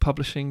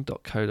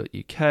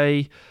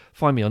 dcmusicpublishing.co.uk.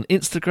 Find me on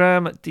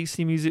Instagram at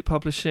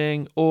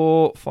dcmusicpublishing,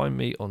 or find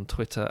me on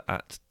Twitter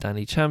at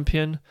Danny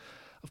Champion.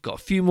 I've got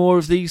a few more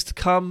of these to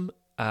come.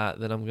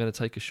 Then I'm going to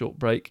take a short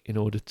break in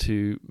order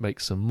to make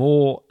some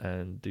more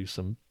and do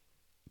some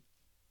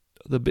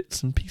other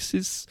bits and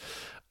pieces.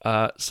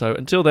 So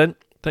until then,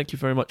 thank you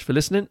very much for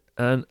listening,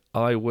 and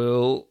I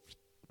will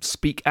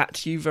speak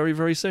at you very,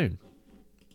 very soon.